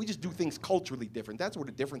same shit. We just do things culturally different. That's where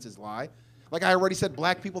the differences lie. Like I already said,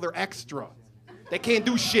 black people, they're extra. They can't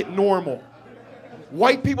do shit normal.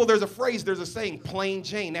 White people, there's a phrase, there's a saying, plain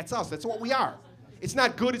Jane. That's us, that's what we are. It's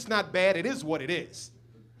not good, it's not bad, it is what it is.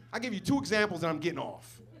 I'll give you 2 examples and I'm getting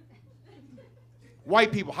off.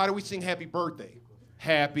 White people, how do we sing happy birthday?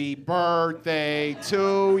 Happy birthday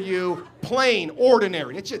to you. Plain,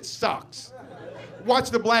 ordinary. That shit sucks.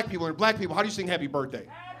 Watch the black people. And black people, how do you sing happy birthday?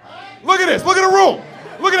 Look at this. Look at the room.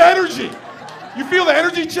 Look at the energy. You feel the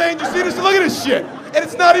energy change? You see this? Look at this shit. And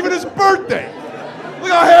it's not even his birthday.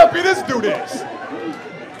 Look how happy this dude is.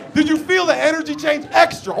 Did you feel the energy change?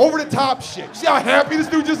 Extra, over the top shit. See how happy this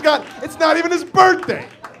dude just got? It's not even his birthday.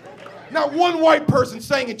 Not one white person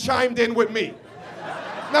sang and chimed in with me.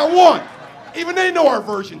 Not one. Even they know our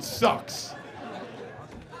version sucks.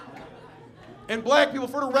 And black people,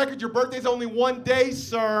 for the record, your birthday's only one day,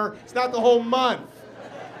 sir. It's not the whole month.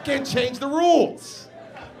 Can't change the rules.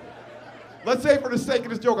 Let's say for the sake of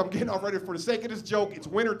this joke, I'm getting off ready. For the sake of this joke, it's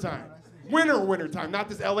wintertime. Wintertime, not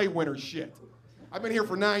this LA winter shit. I've been here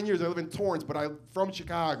for 9 years. I live in Torrance, but I'm from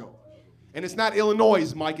Chicago. And it's not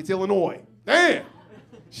Illinois, Mike, it's Illinois. Damn.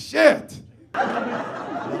 Shit.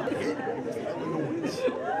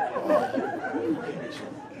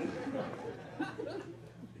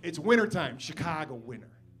 It's wintertime, Chicago winter.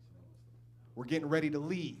 We're getting ready to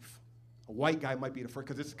leave. A white guy might be the first,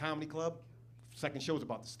 because it's a comedy club. Second show's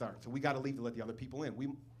about to start, so we got to leave to let the other people in. We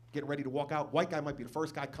getting ready to walk out. White guy might be the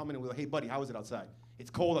first guy coming, and we're like, hey, buddy, how is it outside? It's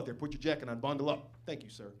cold out there. Put your jacket on, bundle up. Thank you,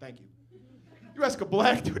 sir. Thank you. You ask a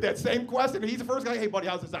black dude that same question, and he's the first guy, hey, buddy,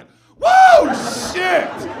 how's it outside? Whoa, shit!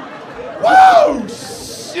 Whoa,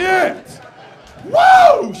 shit!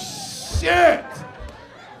 Whoa, shit!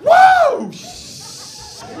 Whoa,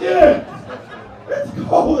 shit! It's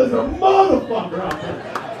cold as a motherfucker out there.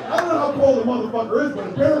 I don't know how cold the motherfucker is, but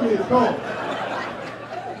apparently it's cold.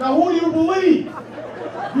 Now, who do you believe?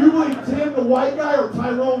 Do you believe Tim, the white guy, or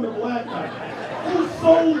Tyrone, the black guy? Who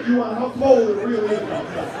sold you on how cold it really is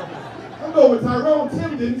outside? I'm going with Tyrone.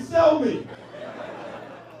 Tim didn't sell me.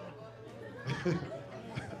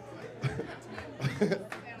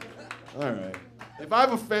 All right. If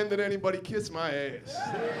I've offended anybody, kiss my ass.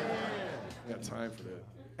 I got time for that.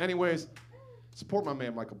 Anyways, Support my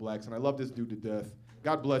man, Michael Blackson. I love this dude to death.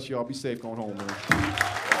 God bless y'all. Be safe going home, man.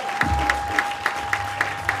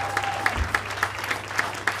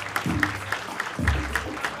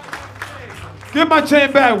 Get my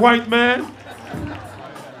chain back, white man.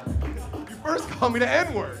 You first called me the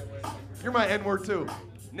N-word. You're my N-word too.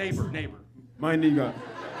 Neighbor. My nigga.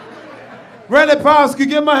 Ray Lipowski,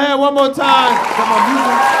 give my hand one more time. Come on,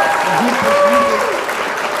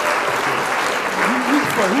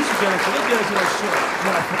 who should get into that shit?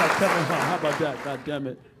 Kevin Hart. How about that? God damn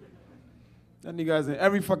it. That nigga's in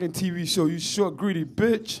every fucking TV show. You short, greedy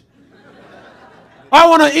bitch. I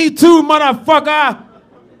want to eat too, motherfucker.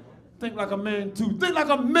 Think like a man too. Think like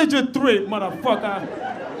a midget 3, motherfucker.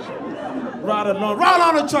 Ride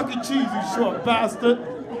along to Chuck E. Cheese, you short bastard.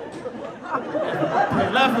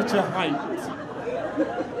 Laugh at your height.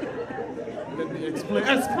 Let me explain.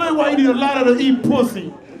 Explain why you need a ladder to eat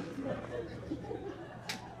pussy.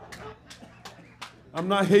 I'm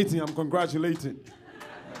not hating, I'm congratulating.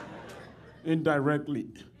 Indirectly.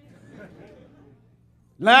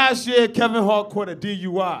 Last year, Kevin Hart caught a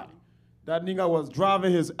DUI. That nigga was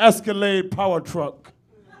driving his Escalade power truck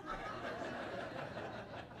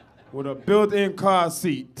with a built-in car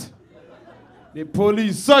seat. The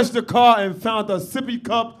police searched the car and found a sippy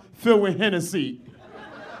cup filled with Hennessy.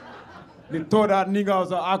 They thought that nigga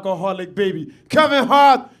was an alcoholic baby. Kevin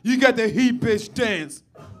Hart, you get the heat bitch dance.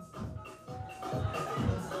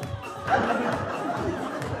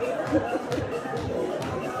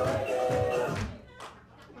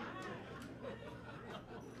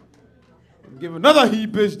 Give another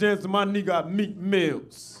heat bitch dance to my nigga Meek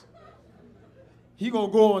Mills. He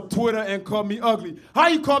gonna go on Twitter and call me ugly. How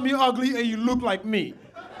you call me ugly and you look like me?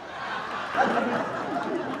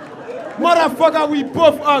 Motherfucker, we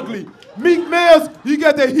both ugly. Meek Mills, you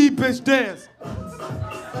get the heat bitch dance.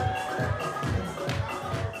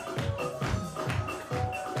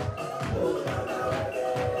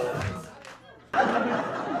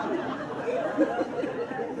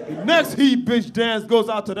 The next heat bitch dance goes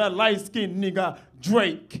out to that light-skinned nigga,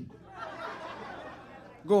 Drake.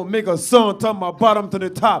 Gonna make a song talking about bottom to the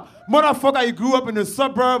top. Motherfucker, you grew up in the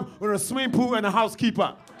suburb with a swimming pool and a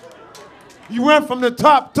housekeeper. You went from the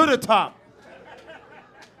top to the top.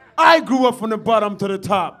 I grew up from the bottom to the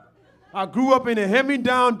top. I grew up in a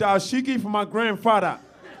hand-me-down dashiki from my grandfather.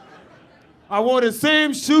 I wore the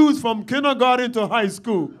same shoes from kindergarten to high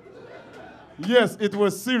school. Yes, it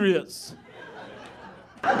was serious.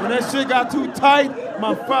 When that shit got too tight,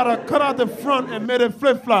 my father cut out the front and made it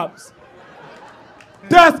flip-flops.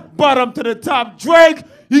 That's bottom to the top. Drake,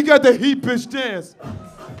 you got the heat bitch dance.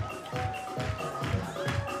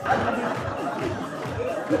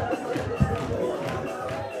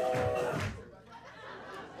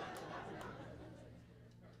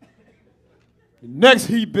 The next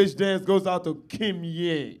heat bitch dance goes out to Kim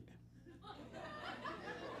Ye.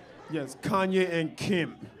 Yes, Kanye and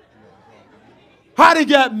Kim. How they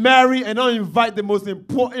get married and don't invite the most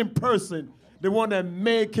important person, the one that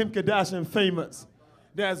made Kim Kardashian famous?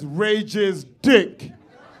 That's Ray J's dick.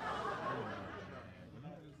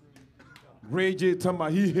 Ray J talking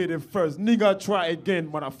about he hit it first. Nigga, try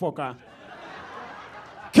again, motherfucker.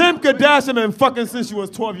 Kim Kardashian been fucking since she was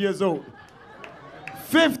 12 years old.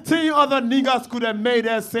 15 other niggas could have made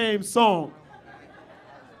that same song.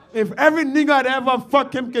 If every nigga that ever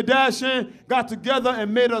fucked Kim Kardashian got together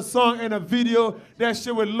and made a song and a video, that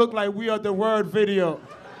shit would look like We Are the Word video.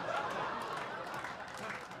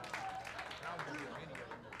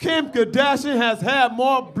 Kim Kardashian has had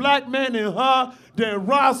more black men in her than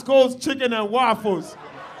Roscoe's Chicken and Waffles.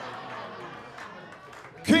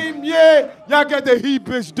 Kim Ye, y'all get the heat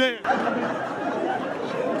bitch dance.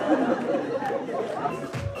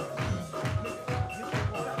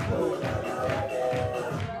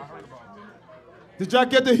 Did y'all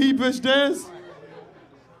get the heat bitch dance?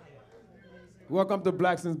 Welcome to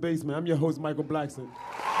Blackson's Basement. I'm your host, Michael Blackson.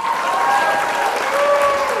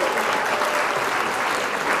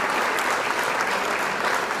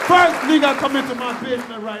 First nigga coming to my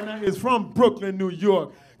basement right now is from Brooklyn, New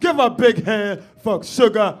York. Give a big hand for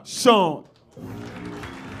Sugar Sean.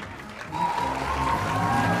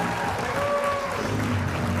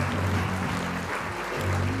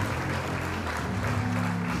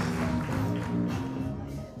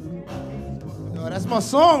 That's my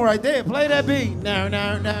song right there. Play that beat. No.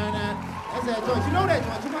 That's that joint. You know that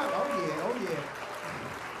joint. You know? Oh yeah.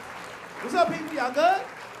 What's up, people? Y'all good?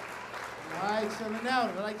 All right, chilling out.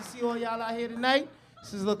 I'd like to see all y'all out here tonight.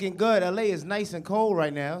 This is looking good. LA is nice and cold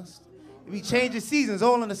right now. We changing seasons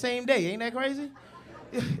all on the same day. Ain't that crazy?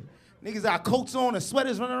 Niggas got coats on and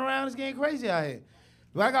sweaters running around. It's getting crazy out here.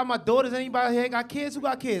 Do I got my daughters? Anybody here got kids? Who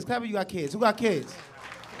got kids? Clap if you got kids. Who got kids?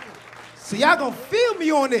 So y'all gonna feel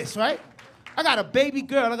me on this, right? I got a baby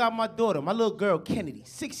girl. I got my daughter, my little girl, Kennedy,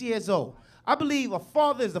 6 years old. I believe a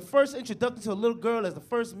father is the first introduction to a little girl as the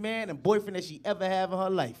first man and boyfriend that she ever have in her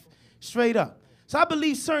life. Straight up. So I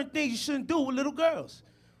believe certain things you shouldn't do with little girls,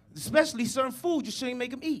 especially certain food you shouldn't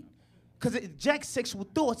make them eat, because it injects sexual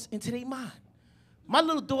thoughts into their mind. My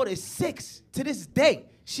little daughter is 6. To this day,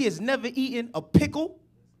 she has never eaten a pickle,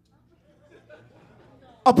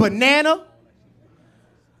 a banana,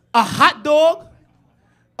 a hot dog,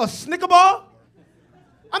 a Snicker bar.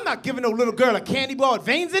 I'm not giving no little girl a candy bar with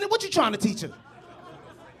veins in it. What you trying to teach her?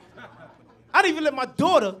 I didn't even let my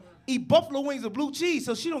daughter eat buffalo wings with blue cheese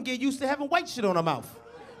so she don't get used to having white shit on her mouth.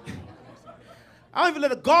 I don't even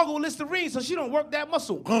let her gargle with Listerine so she don't work that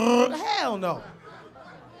muscle. Hell no.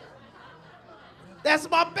 That's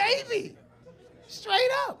my baby. Straight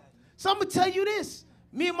up. So I'm gonna tell you this.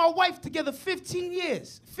 Me and my wife together 15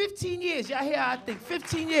 years. 15 years. Y'all hear how I think?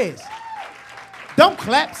 15 years. Don't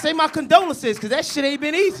clap. Say my condolences, because that shit ain't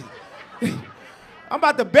been easy. I'm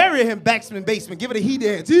about to bury him backsman basement. Give it a he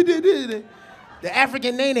dance. The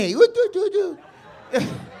African nene.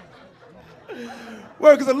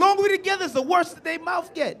 Well, because the longer we together, it's the worse that they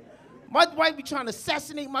mouth get. My wife be trying to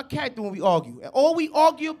assassinate my character when we argue. And all we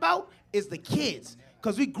argue about is the kids.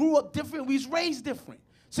 Because we grew up different, we was raised different.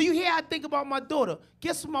 So you hear how I think about my daughter.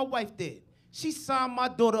 Guess what my wife did? She signed my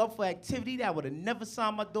daughter up for activity that I would have never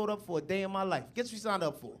signed my daughter up for a day in my life. Guess what she signed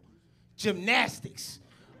up for? Gymnastics.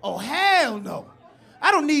 Oh, hell no.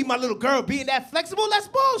 I don't need my little girl being that flexible. That's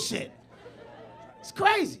bullshit. It's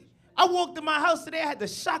crazy. I walked in my house today. I had the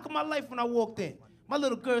shock of my life when I walked in. My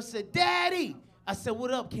little girl said, Daddy. I said,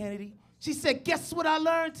 what up, Kennedy? She said, guess what I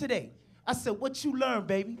learned today? I said, what you learned,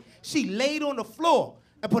 baby? She laid on the floor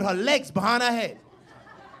and put her legs behind her head.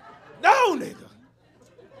 No, nigga.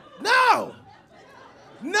 No.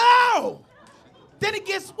 No. Then it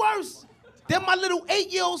gets worse. Then my little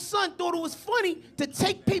 8-year-old son thought it was funny to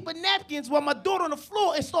take paper napkins while my daughter on the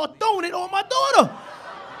floor and start throwing it on my daughter.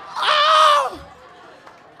 Oh!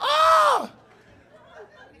 Oh!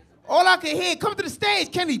 All I could hear, come to the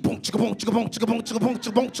stage, Kennedy, boom, chicka boom, chicka boom, chicka boom, chicka boom,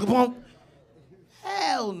 chicka boom, chicka boom.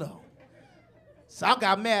 Hell no. So I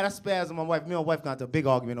got mad, I spazzed on my wife. Me and my wife got into a big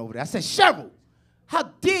argument over there. I said, Cheryl, how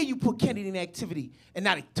dare you put Kennedy in activity and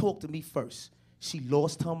now they talk to me first? She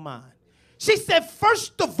lost her mind. She said,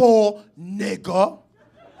 first of all, nigga,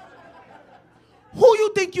 who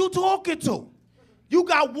you think you talking to? You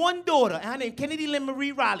got one daughter, and her name Kennedy Lynn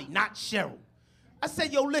Marie Riley, not Cheryl. I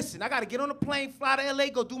said, yo, listen, I got to get on a plane, fly to L.A.,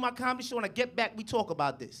 go do my comedy show, and I get back, we talk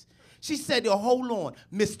about this. She said, yo, hold on,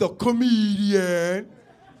 Mr. Comedian.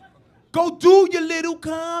 Go do your little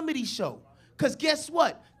comedy show. Because guess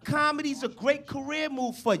what? Comedy's a great career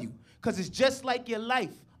move for you. Because it's just like your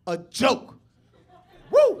life, a joke.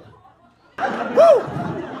 Woo! Woo!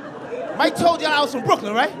 Mike told y'all I was from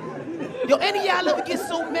Brooklyn, right? Yo, any of y'all ever get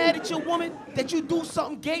so mad at your woman that you do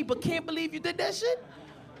something gay but can't believe you did that shit?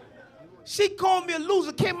 She called me a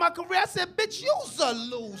loser, came my career. I said, bitch, you's a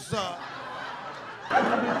loser.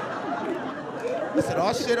 I said,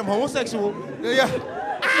 oh shit, I'm homosexual. Yeah.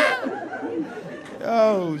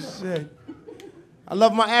 Oh shit. I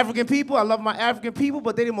love my African people. I love my African people,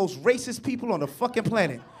 but they're the most racist people on the fucking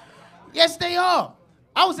planet. Yes, they are.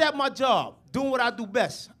 I was at my job, doing what I do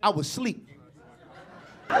best. I was asleep.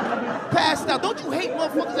 Passed out. Don't you hate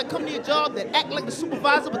motherfuckers that come to your job that act like the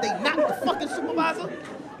supervisor, but they not the fucking supervisor?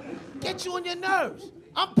 Get you on your nerves.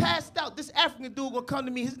 I'm passed out. This African dude gonna come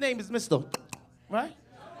to me. His name is Mr. Right?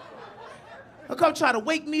 He'll come try to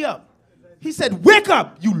wake me up. He said, wake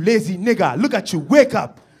up, you lazy nigga. Look at you, wake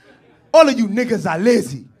up. All of you niggas are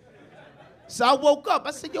lazy. So I woke up.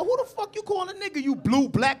 I said, yo, who the fuck you calling a nigga, you blue,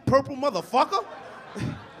 black, purple motherfucker?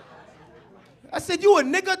 I said, you a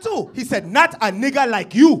nigga too? He said, not a nigga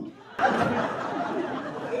like you.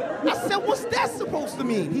 I said, what's that supposed to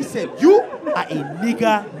mean? He said, you are a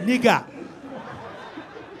nigga.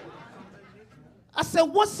 I said,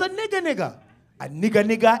 what's a nigga? A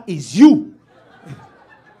nigga is you.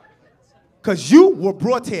 Because you were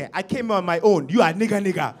brought here. I came on my own. You are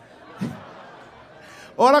nigga.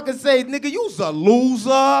 All I can say is, nigga, you's a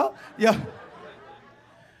loser. Yeah.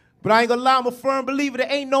 But I ain't gonna lie, I'm a firm believer there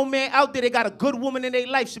ain't no man out there that got a good woman in their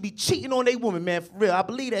life should be cheating on their woman, man, for real. I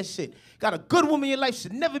believe that shit. Got a good woman in your life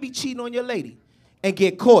should never be cheating on your lady and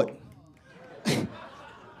get caught.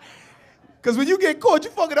 Because when you get caught,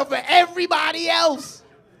 you fucking up for everybody else.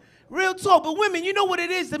 Real talk. But women, you know what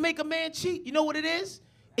it is to make a man cheat? You know what it is?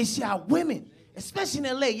 It's y'all women, especially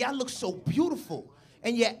in LA. Y'all look so beautiful.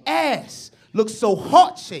 And your ass looks so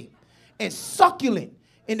heart-shaped and succulent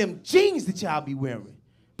in them jeans that y'all be wearing.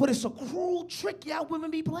 But it's a cruel trick y'all women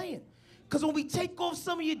be playing. Because when we take off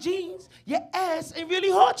some of your jeans, your ass ain't really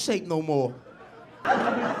heart-shaped no more.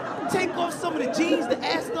 Take off some of the jeans, the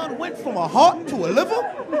ass done went from a heart to a liver.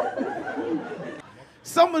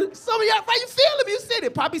 Some of y'all, why you feeling me? You said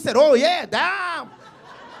it. Poppy said, oh yeah, damn.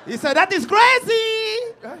 He said, that is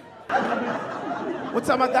crazy. One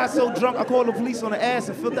time I got so drunk, I called the police on the ass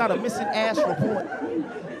and filled out a missing ass report.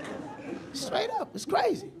 Straight up, it's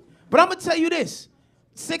crazy. But I'm gonna tell you this.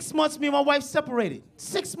 6 months, me and my wife separated.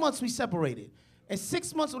 6 months we separated. And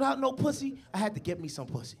 6 months without no pussy, I had to get me some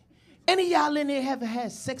pussy. Any of y'all in there ever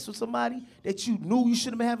had sex with somebody that you knew you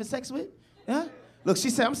shouldn't have been having sex with? Huh? Look, she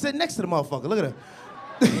said, I'm sitting next to the motherfucker. Look at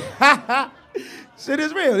her. Shit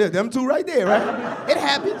is real. Yeah, them two right there, right? It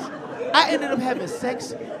happens. I ended up having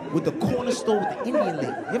sex with the corner store with the Indian lady.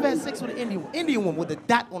 You ever had sex with an Indian woman with a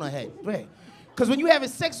dot on her head? Right. Because when you having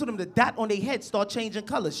sex with them, the dot on their head start changing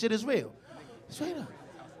colors. Shit is real. Straight up.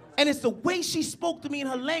 And it's the way she spoke to me in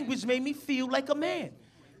her language made me feel like a man.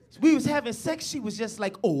 We was having sex, she was just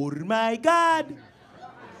like, oh my God.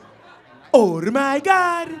 Oh my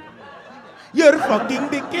God. Your fucking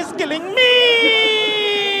dick is killing me.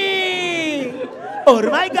 Oh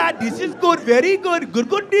my God, this is good, very good,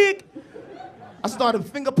 good dick. I started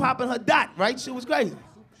finger popping her dot, right? She was crazy.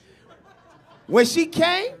 When she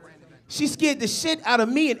came, she scared the shit out of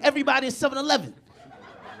me and everybody in 7-Eleven.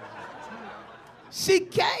 She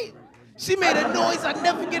came. She made a noise I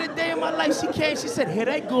never forget a day in my life. She came, she said, here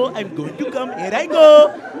I go, I'm going to come. Here I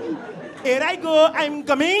go. Here I go, I'm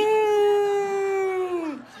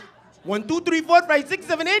coming. 1, 2, 3, 4, 5, 6,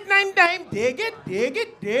 7, 8, 9 times. Take it, take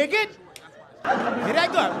it, take it. Here I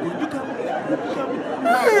go, I'm going to come. I'm going to come.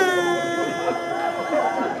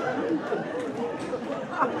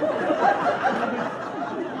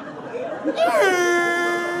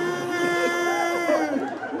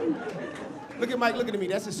 Look at Mike looking at me.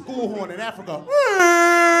 That's his school horn in Africa.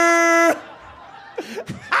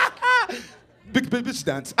 Big bitch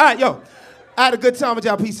dance. All right, yo. I had a good time with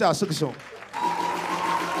y'all. Peace out. Sugar Show.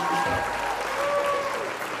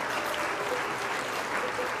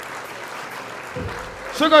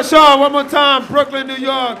 Sugar Show, one more time. Brooklyn, New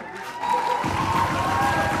York.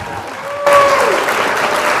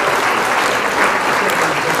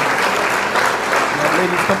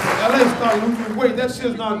 Ladies, come to LA, start losing weight. That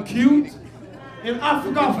shit's not cute. In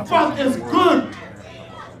Africa, fat is good.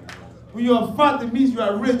 When you're fat, it means you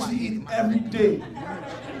are rich. You eat every day.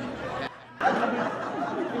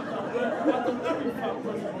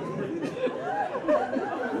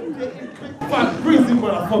 Fat, crazy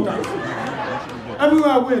motherfucker. Everywhere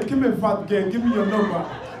I went, give me a fat girl, give me your number.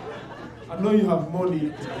 I know you have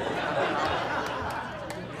money.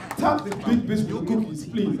 Tap the big bitch with the cookies,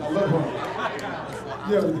 please. I love her.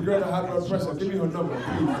 Yeah, with the girl that had blood pressure, give me her number,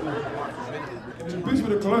 please. And the bitch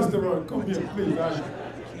with the cholesterol, come here, please.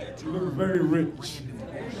 You look very rich.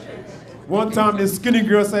 One time, this skinny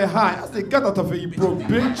girl said hi. I said, get out of here, you broke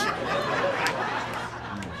bitch.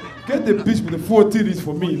 Get the bitch with the 4 titties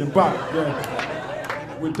for me in the back,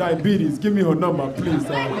 yeah. With diabetes, give me her number, please.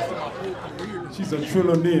 She's a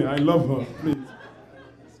trillionaire, I love her, please.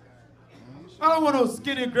 I don't want no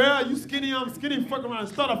skinny girl. You skinny, I'm skinny. Fuck around,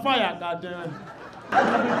 start a fire, goddamn.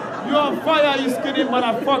 You on fire, you skinny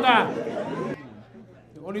motherfucker.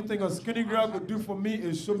 The only thing a skinny girl could do for me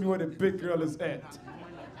is show me where the big girl is at.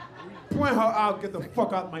 Point her out, get the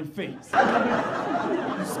fuck out my face.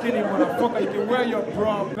 You skinny motherfucker, you can wear your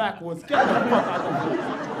bra backwards. Get the fuck out of here.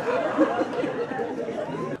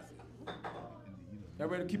 Y'all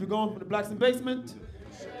ready to keep it going for the Blackson Basement?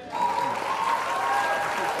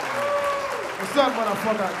 What's up,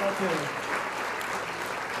 motherfucker? Okay.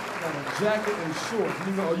 Got a jacket and shorts.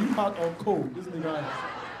 Nigga, are you hot or cold? This nigga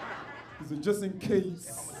is a just in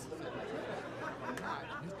case.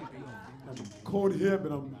 I'm cold here,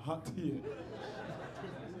 but I'm hot here.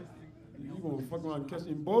 You gonna fuck around and catch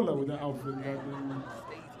Ebola with that outfit, goddamn.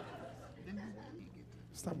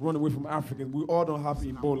 Stop running away from Africans. We all don't have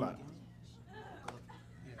Ebola.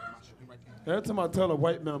 Every time I tell a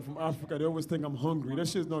white man from Africa, they always think I'm hungry. That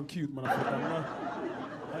shit's not cute, motherfucker.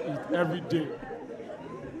 I eat every day.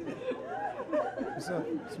 What's up?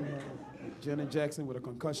 Janet Jackson with a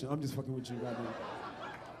concussion. I'm just fucking with you, goddamn.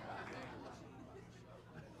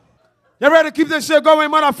 You ready to keep this shit going,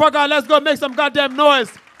 motherfucker? Let's go make some goddamn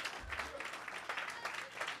noise.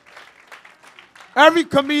 Every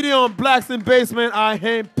comedian on Blackson Basement, I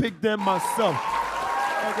handpicked them myself.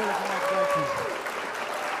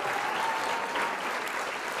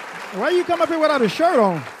 Why you come up here without a shirt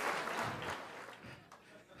on?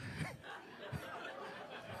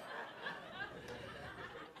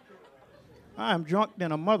 I am drunk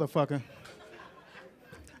than a motherfucker.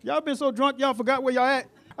 Y'all been so drunk, y'all forgot where y'all at.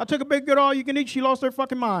 I took a big good all you can eat. She lost her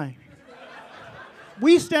fucking mind.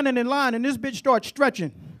 We standing in line, and this bitch starts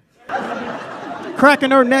stretching. Cracking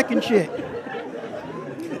her neck and shit.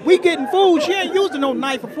 We getting food. She ain't using no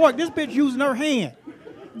knife or fork. This bitch using her hand.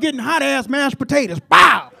 Getting hot-ass mashed potatoes.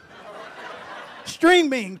 Bow! String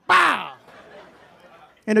beans. Bow!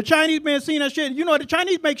 And the Chinese man seeing that shit. You know, the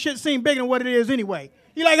Chinese make shit seem bigger than what it is anyway.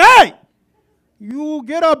 He like, hey! You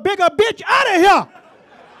get a bigger bitch out of here!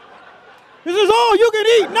 This is all you can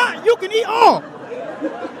eat. Not you can eat all.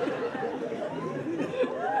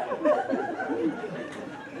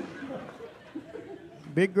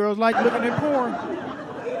 Big girls like looking at porn.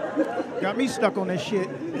 Got me stuck on that shit.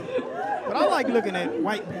 But I like looking at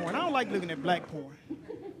white porn. I don't like looking at black porn.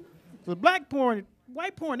 So black porn,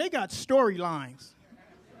 white porn, they got storylines.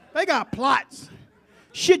 They got plots.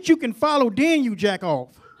 Shit you can follow, then you jack off.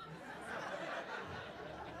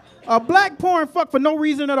 A black porn fuck for no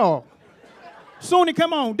reason at all. Soon it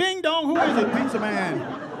come on, ding dong, who is it? Pizza man.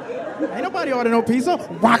 Ain't nobody order no pizza.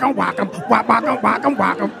 Whack 'em, whack 'em, whack 'em, whack 'em,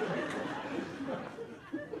 whack 'em.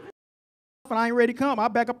 When I ain't ready to come, I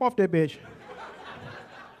back up off that bitch.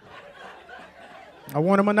 I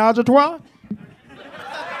want a menage a trois.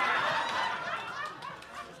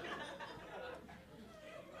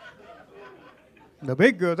 The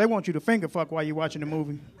big girls, they want you to finger fuck while you're watching the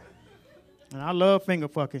movie. And I love finger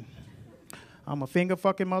fucking. I'm a finger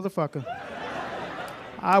fucking motherfucker.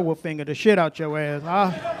 I will finger the shit out your ass.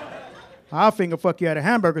 I'll finger fuck you at a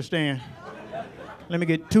hamburger stand. Let me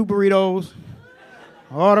get 2 burritos,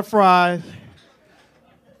 all the fries.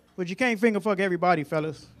 But you can't finger fuck everybody,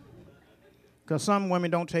 fellas. Because some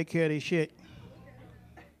women don't take care of their shit.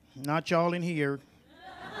 Not y'all in here.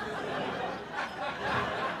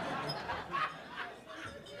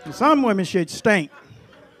 And some women shit stink.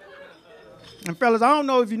 And fellas, I don't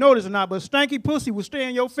know if you know this or not, but stanky pussy will stay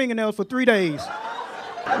in your fingernails for 3 days.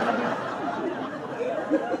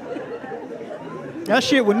 That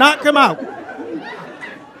shit would not come out.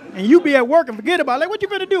 And you be at work and forget about it. Like, what you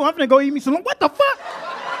finna do? I'm finna go eat me some. What the fuck?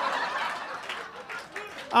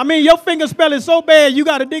 I mean, your finger smell is so bad, you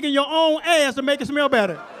gotta dig in your own ass to make it smell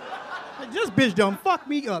better. Like, this bitch done fuck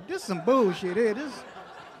me up. This is some bullshit here. This.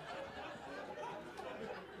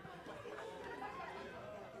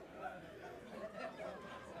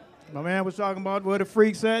 My man was talking about where the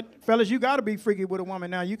freaks at. Fellas, you gotta be freaky with a woman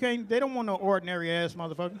now. You can't, they don't want no ordinary ass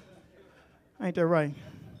motherfucker. Ain't that right?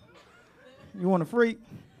 You want a freak?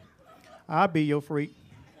 I'll be your freak.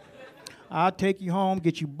 I'll take you home,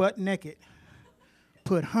 get you butt naked,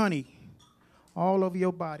 put honey all over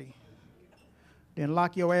your body, then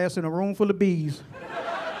lock your ass in a room full of bees.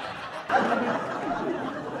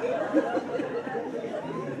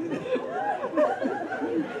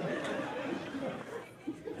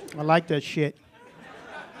 I like that shit.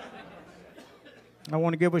 I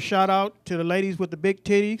want to give a shout out to the ladies with the big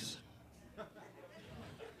titties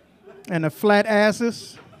and the flat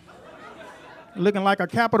asses looking like a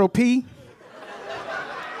capital P.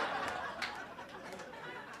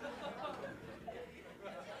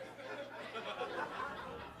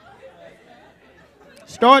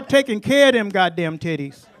 Start taking care of them goddamn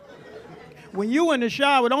titties. When you in the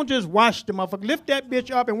shower, don't just wash the motherfucker. Lift that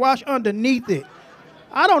bitch up and wash underneath it.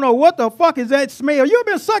 I don't know what the fuck is that smell. You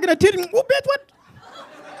been sucking a titty? Oh, bitch, what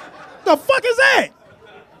the fuck is that?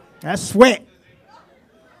 That's sweat.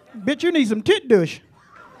 Bitch, you need some tit douche.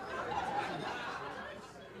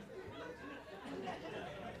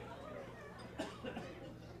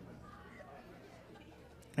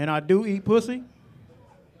 And I do eat pussy.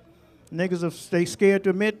 Niggas, if they scared to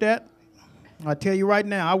admit that, I tell you right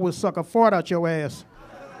now, I will suck a fart out your ass.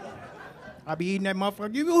 I be eating that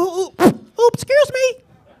motherfucker. Oops, excuse me.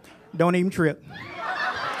 Don't even trip.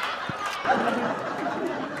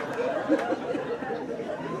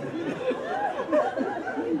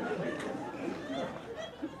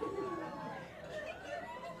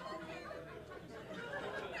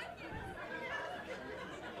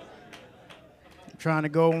 Trying to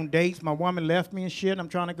go on dates. My woman left me and shit. I'm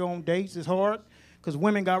trying to go on dates. It's hard because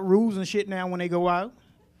women got rules and shit now when they go out.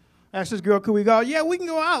 I asked this girl, could we go? Yeah, we can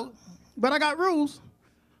go out, but I got rules.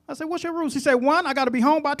 I said, what's your rules? She said, 1, I got to be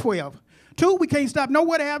home by 12. 2, we can't stop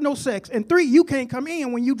nowhere to have no sex. And 3, you can't come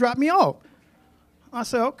in when you drop me off. I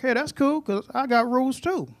said, okay, that's cool because I got rules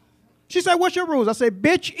too. She said, what's your rules? I said,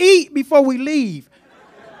 bitch, eat before we leave.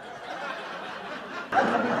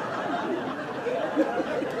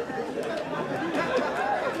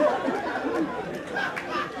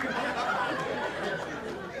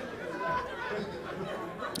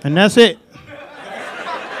 And that's it.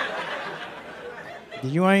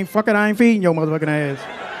 You ain't fucking, I ain't feeding your motherfucking ass.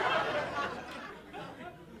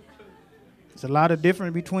 It's a lot of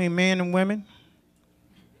difference between men and women.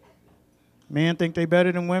 Men think they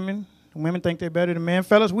better than women. Women think they better than men.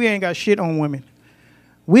 Fellas, we ain't got shit on women.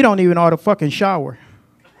 We don't even know how to fucking shower.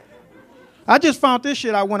 I just found this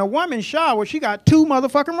shit out. When a woman showers, she got 2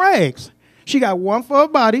 motherfucking rags. She got one for her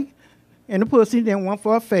body and the pussy, then one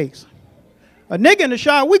for her face. A nigga in the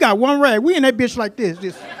shower, we got 1 rag. We in that bitch like this.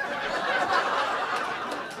 Just.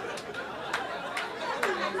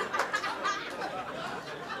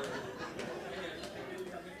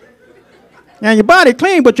 Now your body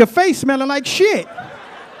clean, but your face smelling like shit.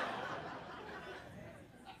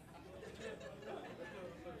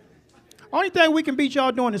 Only thing we can beat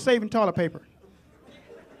y'all doing is saving toilet paper.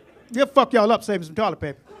 We'll fuck y'all up saving some toilet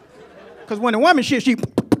paper. Because when a woman shit, she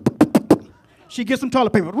gets some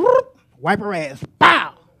toilet paper. Wipe her ass.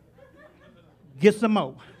 Bow. Get some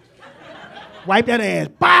more. Wipe that ass.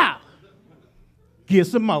 Bow. Get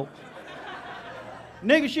some more.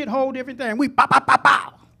 Nigga shit hold everything. We bow, bow, bow,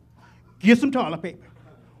 bow. Get some toilet paper.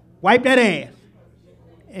 Wipe that ass.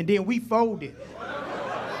 And then we fold it.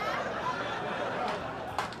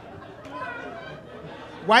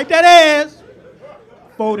 Wipe that ass.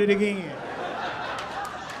 Fold it again.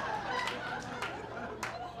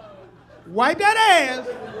 Wipe that ass.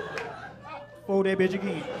 Fold that bitch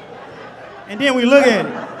again. And then we look at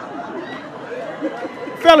it.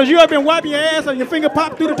 Fellas, you ever been wiping your ass and your finger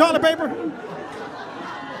pop through the toilet paper?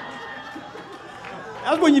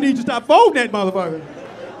 That's when you need to stop folding that motherfucker.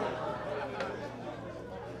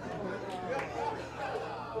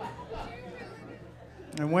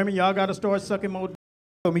 And women, y'all gotta start sucking more dick.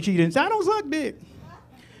 Told me she didn't say, I don't suck dick.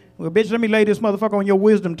 Well, bitch, let me lay this motherfucker on your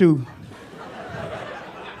wisdom too.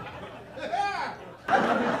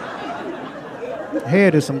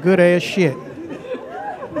 Head is some good ass shit.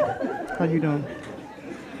 How you doing?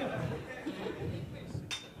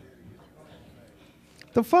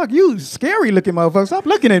 The fuck, you scary looking motherfucker. Stop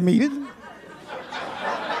looking at me.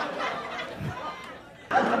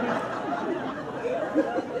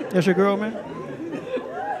 That's your girl, man?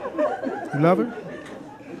 You love her?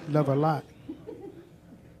 You love her a lot.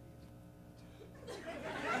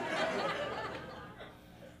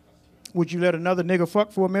 Would you let another nigga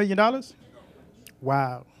fuck for $1 million?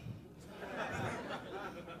 Wow.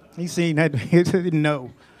 He seen that. He said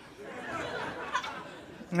no.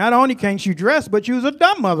 Not only can't you dress, but you's a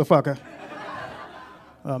dumb motherfucker.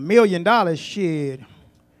 $1 million, shit.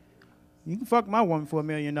 You can fuck my woman for $1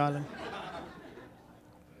 million. $1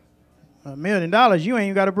 million, you ain't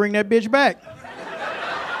even got to bring that bitch back.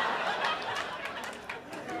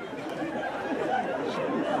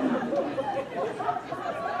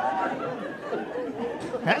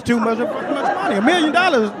 That's too much money. $1 million,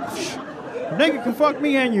 nigga can fuck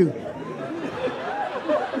me and you.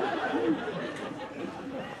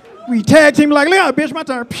 We tag team like, look, bitch, my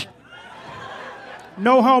turn.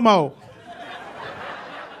 No homo.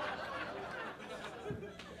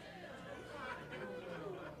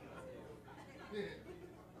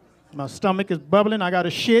 My stomach is bubbling. I got a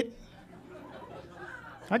shit.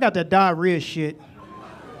 I got that diarrhea shit.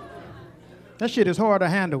 That shit is hard to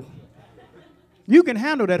handle. You can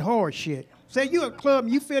handle that hard shit. Say you at a club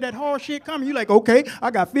and you feel that hard shit coming, you like, okay,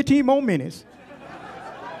 I got 15 more minutes.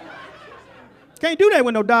 Can't do that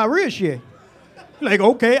with no diarrhea shit. You're like,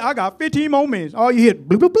 okay, I got 15 more minutes. All you hear,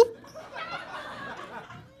 bloop, bloop, bloop.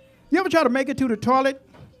 You ever try to make it to the toilet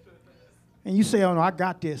and you say, oh no, I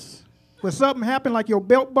got this. But something happened, like your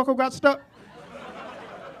belt buckle got stuck?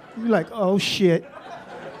 You're like, oh shit.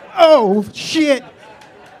 Oh shit.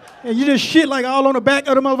 And you just shit like all on the back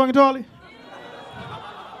of the motherfucking toilet?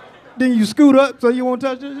 Then you scoot up so you won't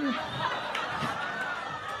touch it?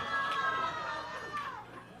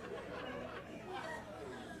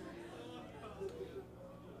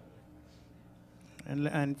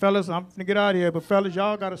 And fellas, I'm finna get out of here, but fellas,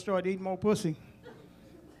 y'all gotta start eating more pussy.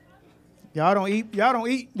 Y'all don't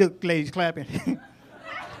eat, look, ladies clapping.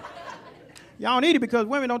 Y'all don't eat it because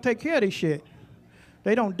women don't take care of this shit.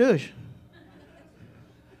 They don't douche.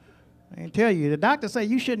 I can tell you, the doctor say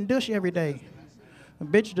you shouldn't douche every day.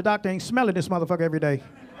 Bitch, the doctor ain't smelling this motherfucker every day.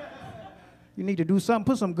 You need to do something,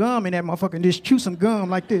 put some gum in that motherfucker and just chew some gum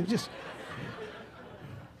like this. Just.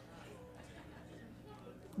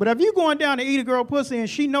 But if you going down to eat a girl pussy and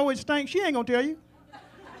she know it stinks, she ain't gonna tell you.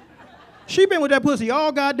 She been with that pussy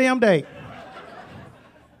all goddamn day.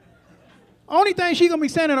 Only thing she gonna be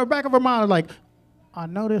saying in the back of her mind is like, I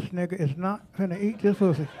know this nigga is not gonna eat this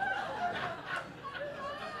pussy.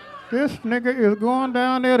 This nigga is going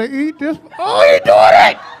down there to eat this. Oh, he doing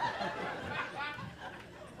it!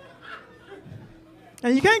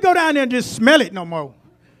 And you can't go down there and just smell it no more.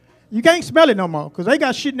 You can't smell it no more, because they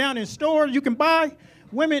got shit down in stores you can buy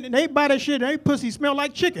Women, they buy that shit, and they pussy smell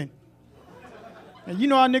like chicken. And you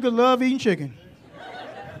know how niggas love eating chicken.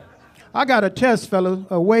 I got a test, fella,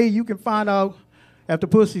 a way you can find out if the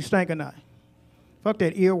pussy stank or not. Fuck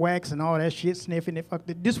that earwax and all that shit, sniffing it. Fuck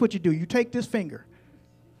that. This is what you do. You take this finger,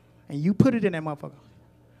 and you put it in that motherfucker.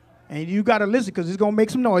 And you got to listen, because it's going to make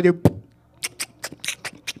some noise.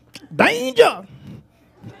 Danger!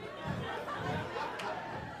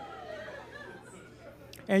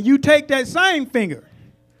 And you take that same finger,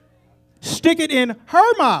 stick it in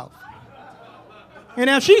her mouth. And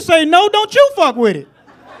if she say no, don't you fuck with it.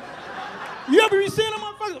 You ever be seeing them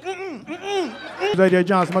motherfuckers? AJ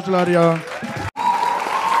Johnson, much love to y'all.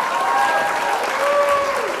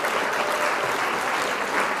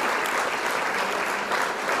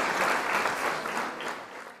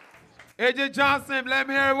 AJ Johnson, let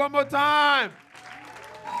me hear it one more time.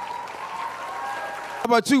 How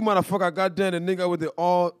about you, motherfucker? Goddamn, the nigga with the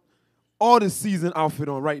all the season outfit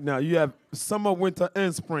on right now. You have summer, winter,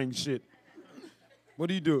 and spring shit. What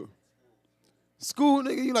do you do? School,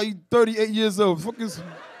 nigga, you like 38 years old. Fuck is...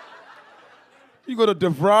 You go to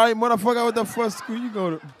DeVry, motherfucker, what the fuck school you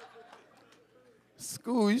go to?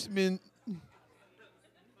 School, you should be in...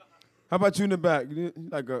 How about you in the back? You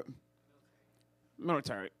like a...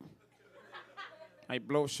 Military. I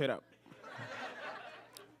blow shit up.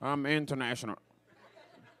 I'm international.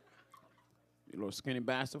 You little skinny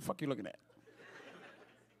bastard. Fuck you looking at?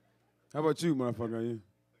 How about you, motherfucker?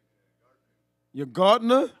 You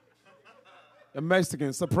gardener? A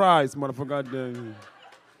Mexican. Surprise, motherfucker. Goddamn.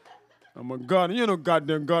 I'm a gardener. You ain't no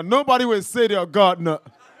goddamn gardener. Nobody would say they're a gardener.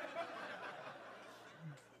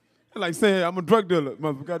 Like saying I'm a drug dealer,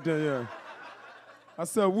 motherfucker. Goddamn, yeah. I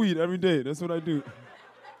sell weed every day. That's what I do.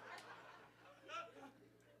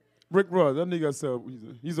 Rick Ross, that nigga sell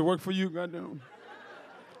weed. He used to work for you, goddamn.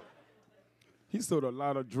 He sold a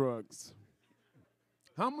lot of drugs.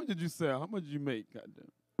 How much did you sell? How much did you make, goddamn?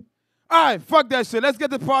 All right, fuck that shit. Let's get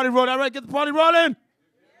the party rolling. All right, get the party rolling.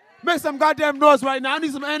 Make some goddamn noise right now. I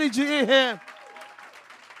need some energy in here.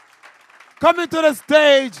 Coming to the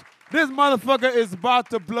stage, this motherfucker is about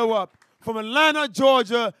to blow up. From Atlanta,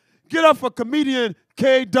 Georgia, get up for comedian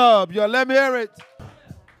K-Dub. Yo, let me hear it.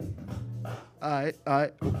 All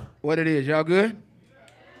right. What it is, y'all good?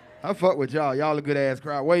 I fuck with y'all. Y'all a good ass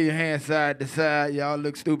crowd. Wave your hands side to side. Y'all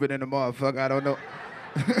look stupid in the motherfucker. I don't know.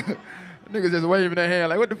 Niggas just waving their hand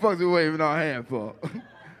like, what the fuck is we waving our hand for?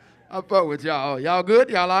 I fuck with y'all. Y'all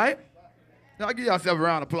good? Y'all all right? Y'all give yourself a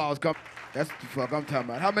round of applause. Come. That's what the fuck I'm talking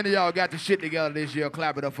about. How many of y'all got the shit together this year?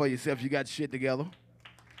 Clap it up for yourself. You got the shit together.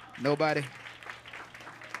 Nobody?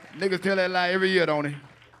 Niggas tell that lie every year, don't they?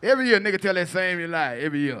 Every year, nigga tell that same lie.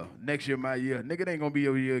 Every year. Next year, my year. Nigga, it ain't gonna be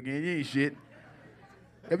your year again. You ain't shit.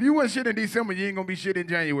 If you wasn't shit in December, you ain't gonna be shit in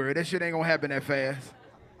January. That shit ain't gonna happen that fast.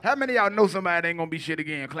 How many of y'all know somebody that ain't gonna be shit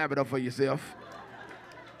again? Clap it up for yourself.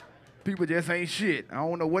 People just ain't shit. I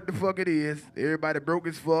don't know what the fuck it is. Everybody broke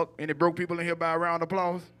as fuck. Any broke people in here by a round of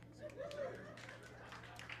applause?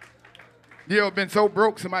 You ever been so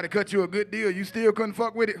broke, somebody cut you a good deal, you still couldn't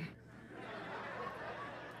fuck with it?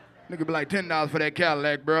 Nigga be like $10 for that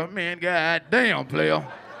Cadillac, bro. Man, goddamn, player.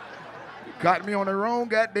 You caught me on the wrong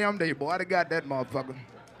goddamn day, boy. I done got that motherfucker.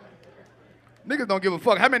 Niggas don't give a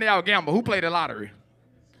fuck. How many of y'all gamble? Who played the lottery?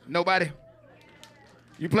 Nobody?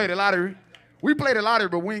 You play the lottery? We play the lottery,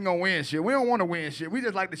 but we ain't gonna win shit. We don't wanna win shit. We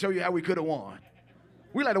just like to show you how we could've won.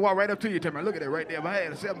 We like to walk right up to you and tell me, look at that right there. If I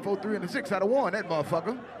had a 7, 4, 3, and a 6, I'd have won that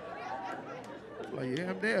motherfucker. Like,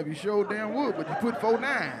 yeah, damn, you sure damn would, but you put 4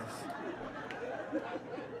 9s.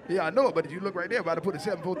 Yeah, I know it, but if you look right there, if I'd have put a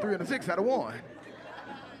 7, 4, 3, and a 6, I'd have won.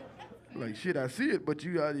 Like, shit, I see it, but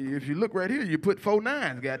you, if you look right here, you put 4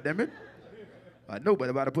 9s, goddammit. I know, but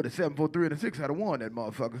if I'd have put a 7, 4, 3, and a 6, I'd have won that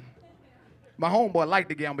motherfucker. My homeboy liked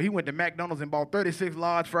the gamble. He went to McDonald's and bought 36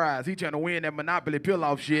 large fries. He trying to win that Monopoly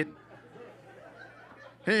peel-off shit.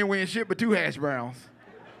 He ain't win shit but 2 hash browns.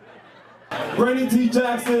 Brandon T.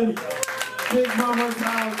 Jackson, Big Mama's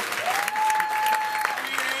house.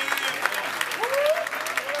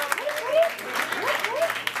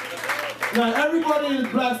 Now, everybody in the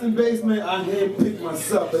Blackson basement, I handpicked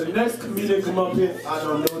myself. But the next comedian come up here, I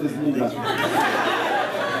don't know this nigga.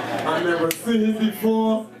 I never seen him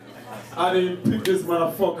before. I didn't pick this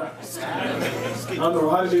motherfucker. I don't know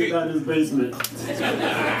how to get down this basement.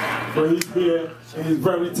 But he's here, and he's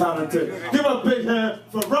very talented. Give a big hand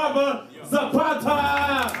for Robert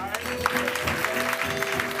Zapata!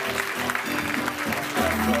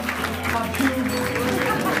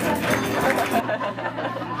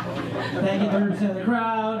 Thank you, 30% of the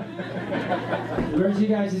crowd. The rest of you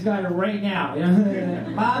guys just got it right now.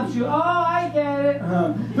 Bob Shoe. Oh, I get it.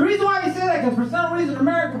 The reason why I say that, because for some reason in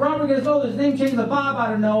America, Robert gets old, his name changes to Bob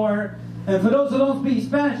out of nowhere. And for those who don't speak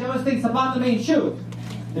Spanish, they always think zapata means shoe.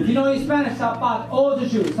 If you know any Spanish, zapata, oh, it's a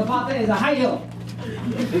shoe. Zapata is a high heel.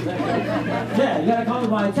 Yeah, you gotta call me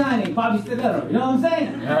my Italian name, Bobby Stiletto. You know what I'm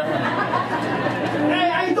saying? Hey,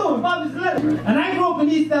 how you doing? Bobby Stiletto. And I grew up in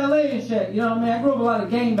East LA and shit. You know what I mean? I grew up with a lot of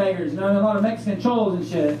gangbangers, you know, a lot of Mexican cholos and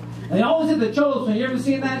shit. And they always hit the cholos. You ever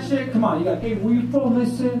seen that shit? Come on, you got, hey, where you from,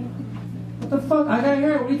 this shit? What the fuck? I got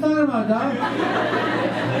hair. What are you talking about, dog?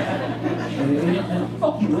 Hey,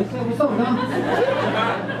 fuck you. What's up, dog?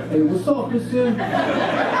 Hey, what's up, this shit?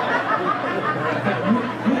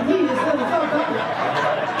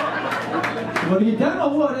 What are you done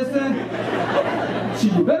or what? I said,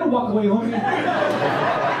 shit, you better walk away, homie.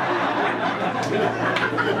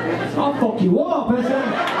 I'll fuck you up, I said.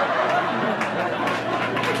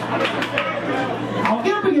 I'll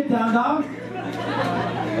get up and get down, dog.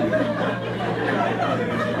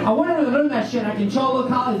 I wanted to learn that shit. I can cholo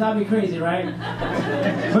college, that'd be crazy, right?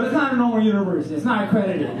 But it's not a normal university. It's not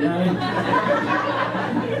accredited, you know what I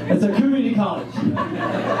mean? It's a community college.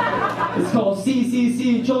 It's called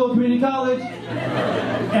CCC, Cholo Community College.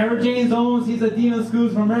 Eric James Owens, he's a dean of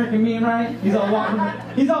schools for American Meme, right? He's all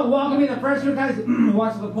walking me, the freshman guys,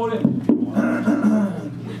 watch the podium.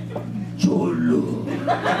 Cholo.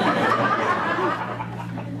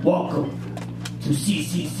 Welcome to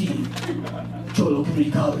CCC, Cholo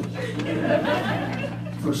Community College.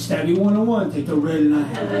 For Stabby 101, take the red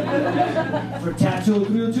line. For Tattoo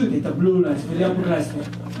 302, take the blue line. For the upperclassmen.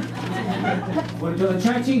 For the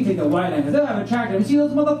attraction, take the white line. Cause they don't have a tractor. You see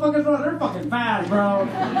those motherfuckers run? They're fucking fast, bro.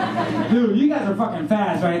 Dude, you guys are fucking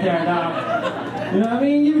fast right there, dog. You know what I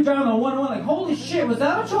mean? You be driving on 101 like, holy shit, was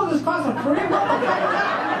that a Cholo just crossed a free?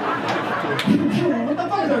 What the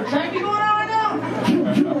fuck is there a tractor going on right now?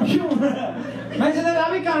 Imagine that,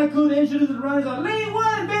 that'd be kind of cool to introduce the runners like, Lane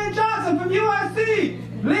 1, Ben Johnson from USC.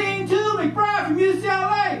 Lane 2, McBride from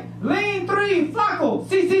UCLA. Lane 3, Flacco,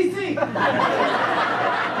 CCC.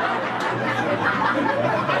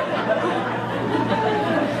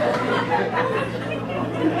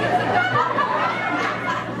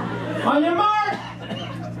 On your mark,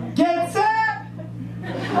 get set.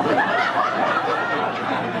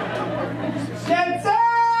 Get set.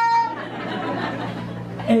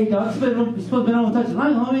 Hey, dog, you're supposed to be on touch the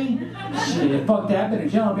line, homie. Shit, fuck that. Been in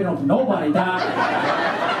jail, I've been on for nobody, dog.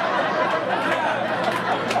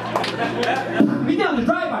 Be down the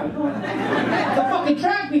drive-by. The fucking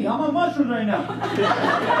track me. I'm on mushrooms right now.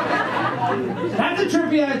 That's a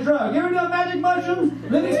trippy ass drug. You ever done magic mushrooms?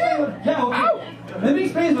 Let me explain what. Yeah, okay. Let me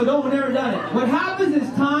explain for those who've never done it. What happens is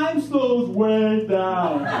time slows way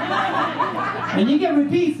down. And you get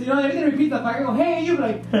repeats, you know, everything repeats up. I go, hey, you, be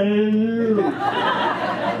like, hey, you.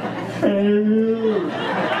 Hey, you.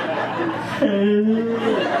 Hey, you.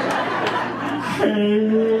 Hey,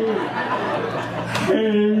 you.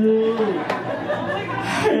 Hey, you.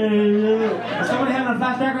 Hey, you. Is somebody having a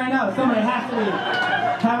flashback right now? Somebody has to be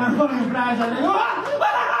having a fucking flashback.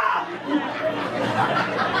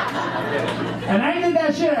 And I did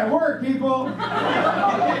that shit at work, people.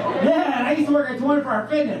 Yeah, and I used to work at 24-Hour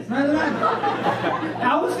Fitness.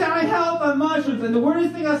 I was trying to help on mushrooms, and the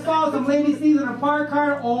weirdest thing I saw, some lady sneezes in a park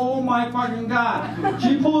car. Oh my fucking god!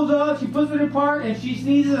 She pulls up, she puts it in park, and she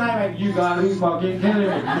sneezes, and I'm like, you gotta be fucking kidding me.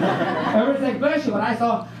 Everyone's like, bless you, but I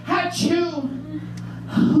saw, achoo.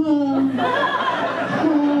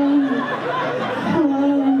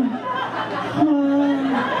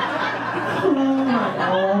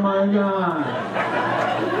 Oh my god.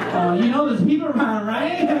 You know there's people around,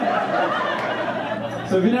 right?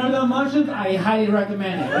 So if you've never done mushrooms, I highly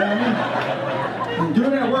recommend it. You know what I mean? Do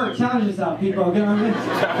it at work. Challenge yourself, people. You know what I mean?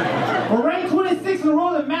 We're ranked 26 in a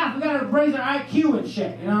row in math. We gotta raise our IQ and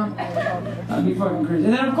shit, you know? That'd be fucking crazy.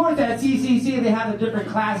 And then of course at CCC they have the different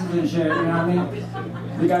classes and shit, you know what I mean?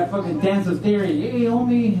 They got fucking dance of theory. Hey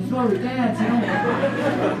homie, it's why we dance, you know?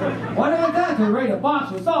 Why did I dance? Because we're ready to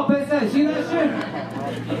box. What's up, bitch? See that shit?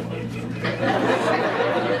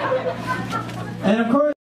 And of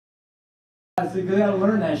course, they gotta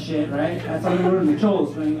learn that shit, right? That's how we learn the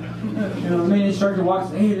cholos, man. You know, the main instructor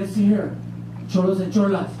walks, hey, let's see here. Cholos and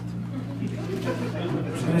cholas.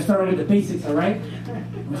 We're gonna start with the basics, alright?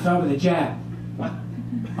 We're gonna start with a jab.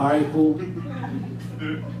 Alright, fool.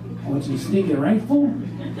 I want you to sneak it, right, fool?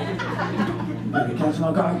 You're gonna catch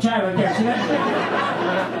my guard. Jab right there, see that?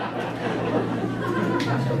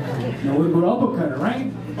 Now we're gonna uppercut,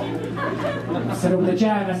 right? Set it with a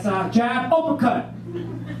jab, that's a jab, uppercut.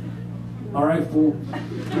 Alright, fool.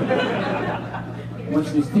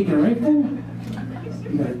 Once you stick it, right, fool?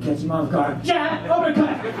 You gotta catch him off guard. Jab,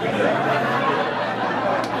 uppercut!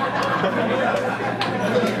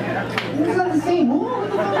 It's not the same. What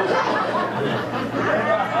the fuck is that?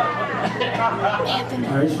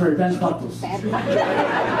 Alright, it's for advanced cocktails.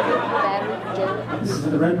 This is for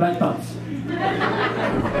the red, black dots.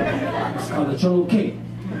 It's called the Cholo Cake.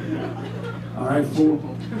 Alright, fool.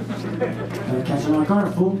 Gotta catch him on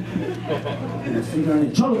card, fool. And let's figure on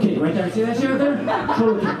it. Cholo Cake, right there. See that shit right there?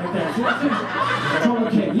 Cholo Cake, right there. See that shit? Cholo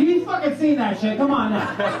Cake. You fucking seen that shit. Come on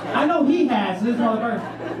now. I know he has, this motherfucker.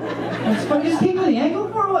 It's fucking just keep the angle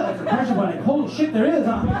for what? That's a pressure button. Holy shit, there is,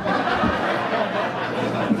 huh?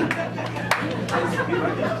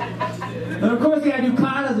 And of course, they gotta do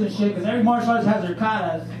katas and shit, because every martial artist has their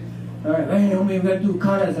katas. Alright, hey, homie, we gotta do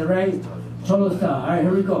katas, alright? Cholo style. Alright,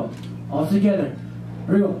 here we go. All together.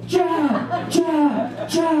 Here we go. Jab, jab,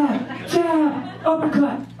 jab, jab.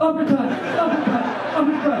 Uppercut, uppercut, uppercut,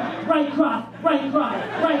 uppercut. Right cross, right cross,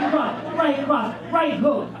 right cross, right cross. Right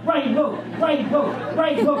hook, right hook, right hook,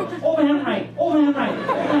 right hook. Overhand right, overhand right,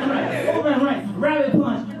 overhand right, overhand right. Rabbit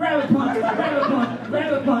punch, rabbit punch, rabbit punch,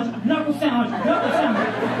 rabbit punch. Knuckle sandwich, knuckle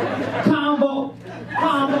sandwich. Combo,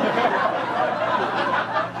 combo.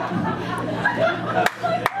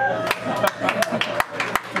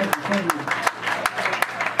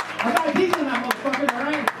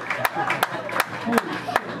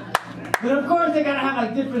 But of course they gotta have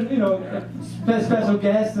like different, special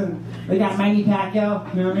guests, and they got Manny Pacquiao,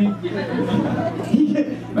 you know what I mean?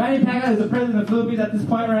 Manny Pacquiao is the president of the Philippines at this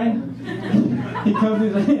point, right? He comes and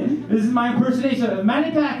he's like, this is my impersonation of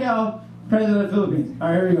Manny Pacquiao, president of the Philippines.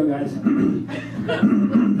 Alright, here we go, guys.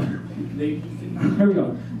 Here we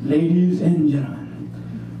go. Ladies and gentlemen,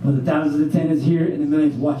 for the thousands of attendants here and the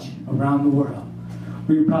millions watching around the world,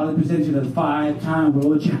 we proudly present you the 5-time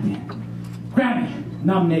world champion,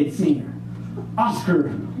 Grammy-nominated singer,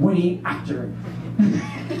 Oscar-winning actor,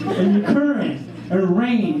 and your current and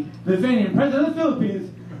reigning defending president of the Philippines,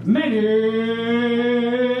 Manny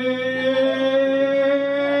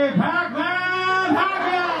Pacquiao.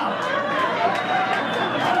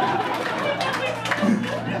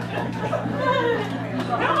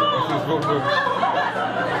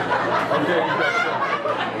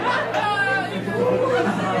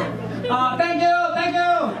 Thank you.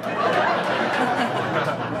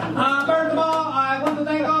 First of all, I want to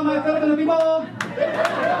thank all my Filipino people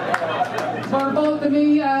for voting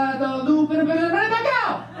me the new Filipino Manny Pacquiao.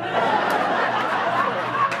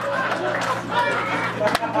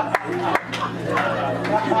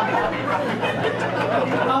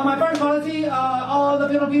 My first policy, all the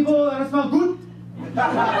Filipino people that smell good,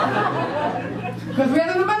 because we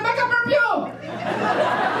have a new Manny Pacquiao perfume.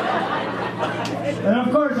 And of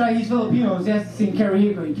course, he's Filipino, so he has to sing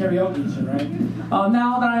karaoke and shit, right?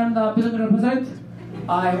 Now that I am the Filipino president,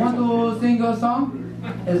 I want to sing a song.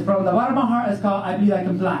 It's from the bottom of my heart. It's called I Believe I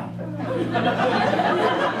Can Fly.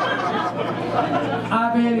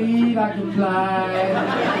 I believe I can fly.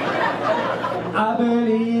 I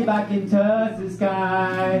believe I can touch the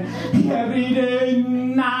sky. Every day,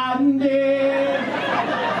 night and day.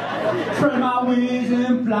 Spread my wings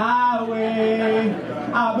and fly away.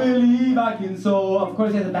 I believe I can soar. Of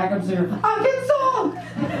course, he has a backup singer. I can soar.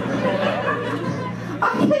 I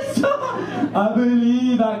can soar. I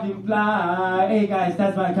believe I can fly. Hey guys,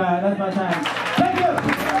 that's my time.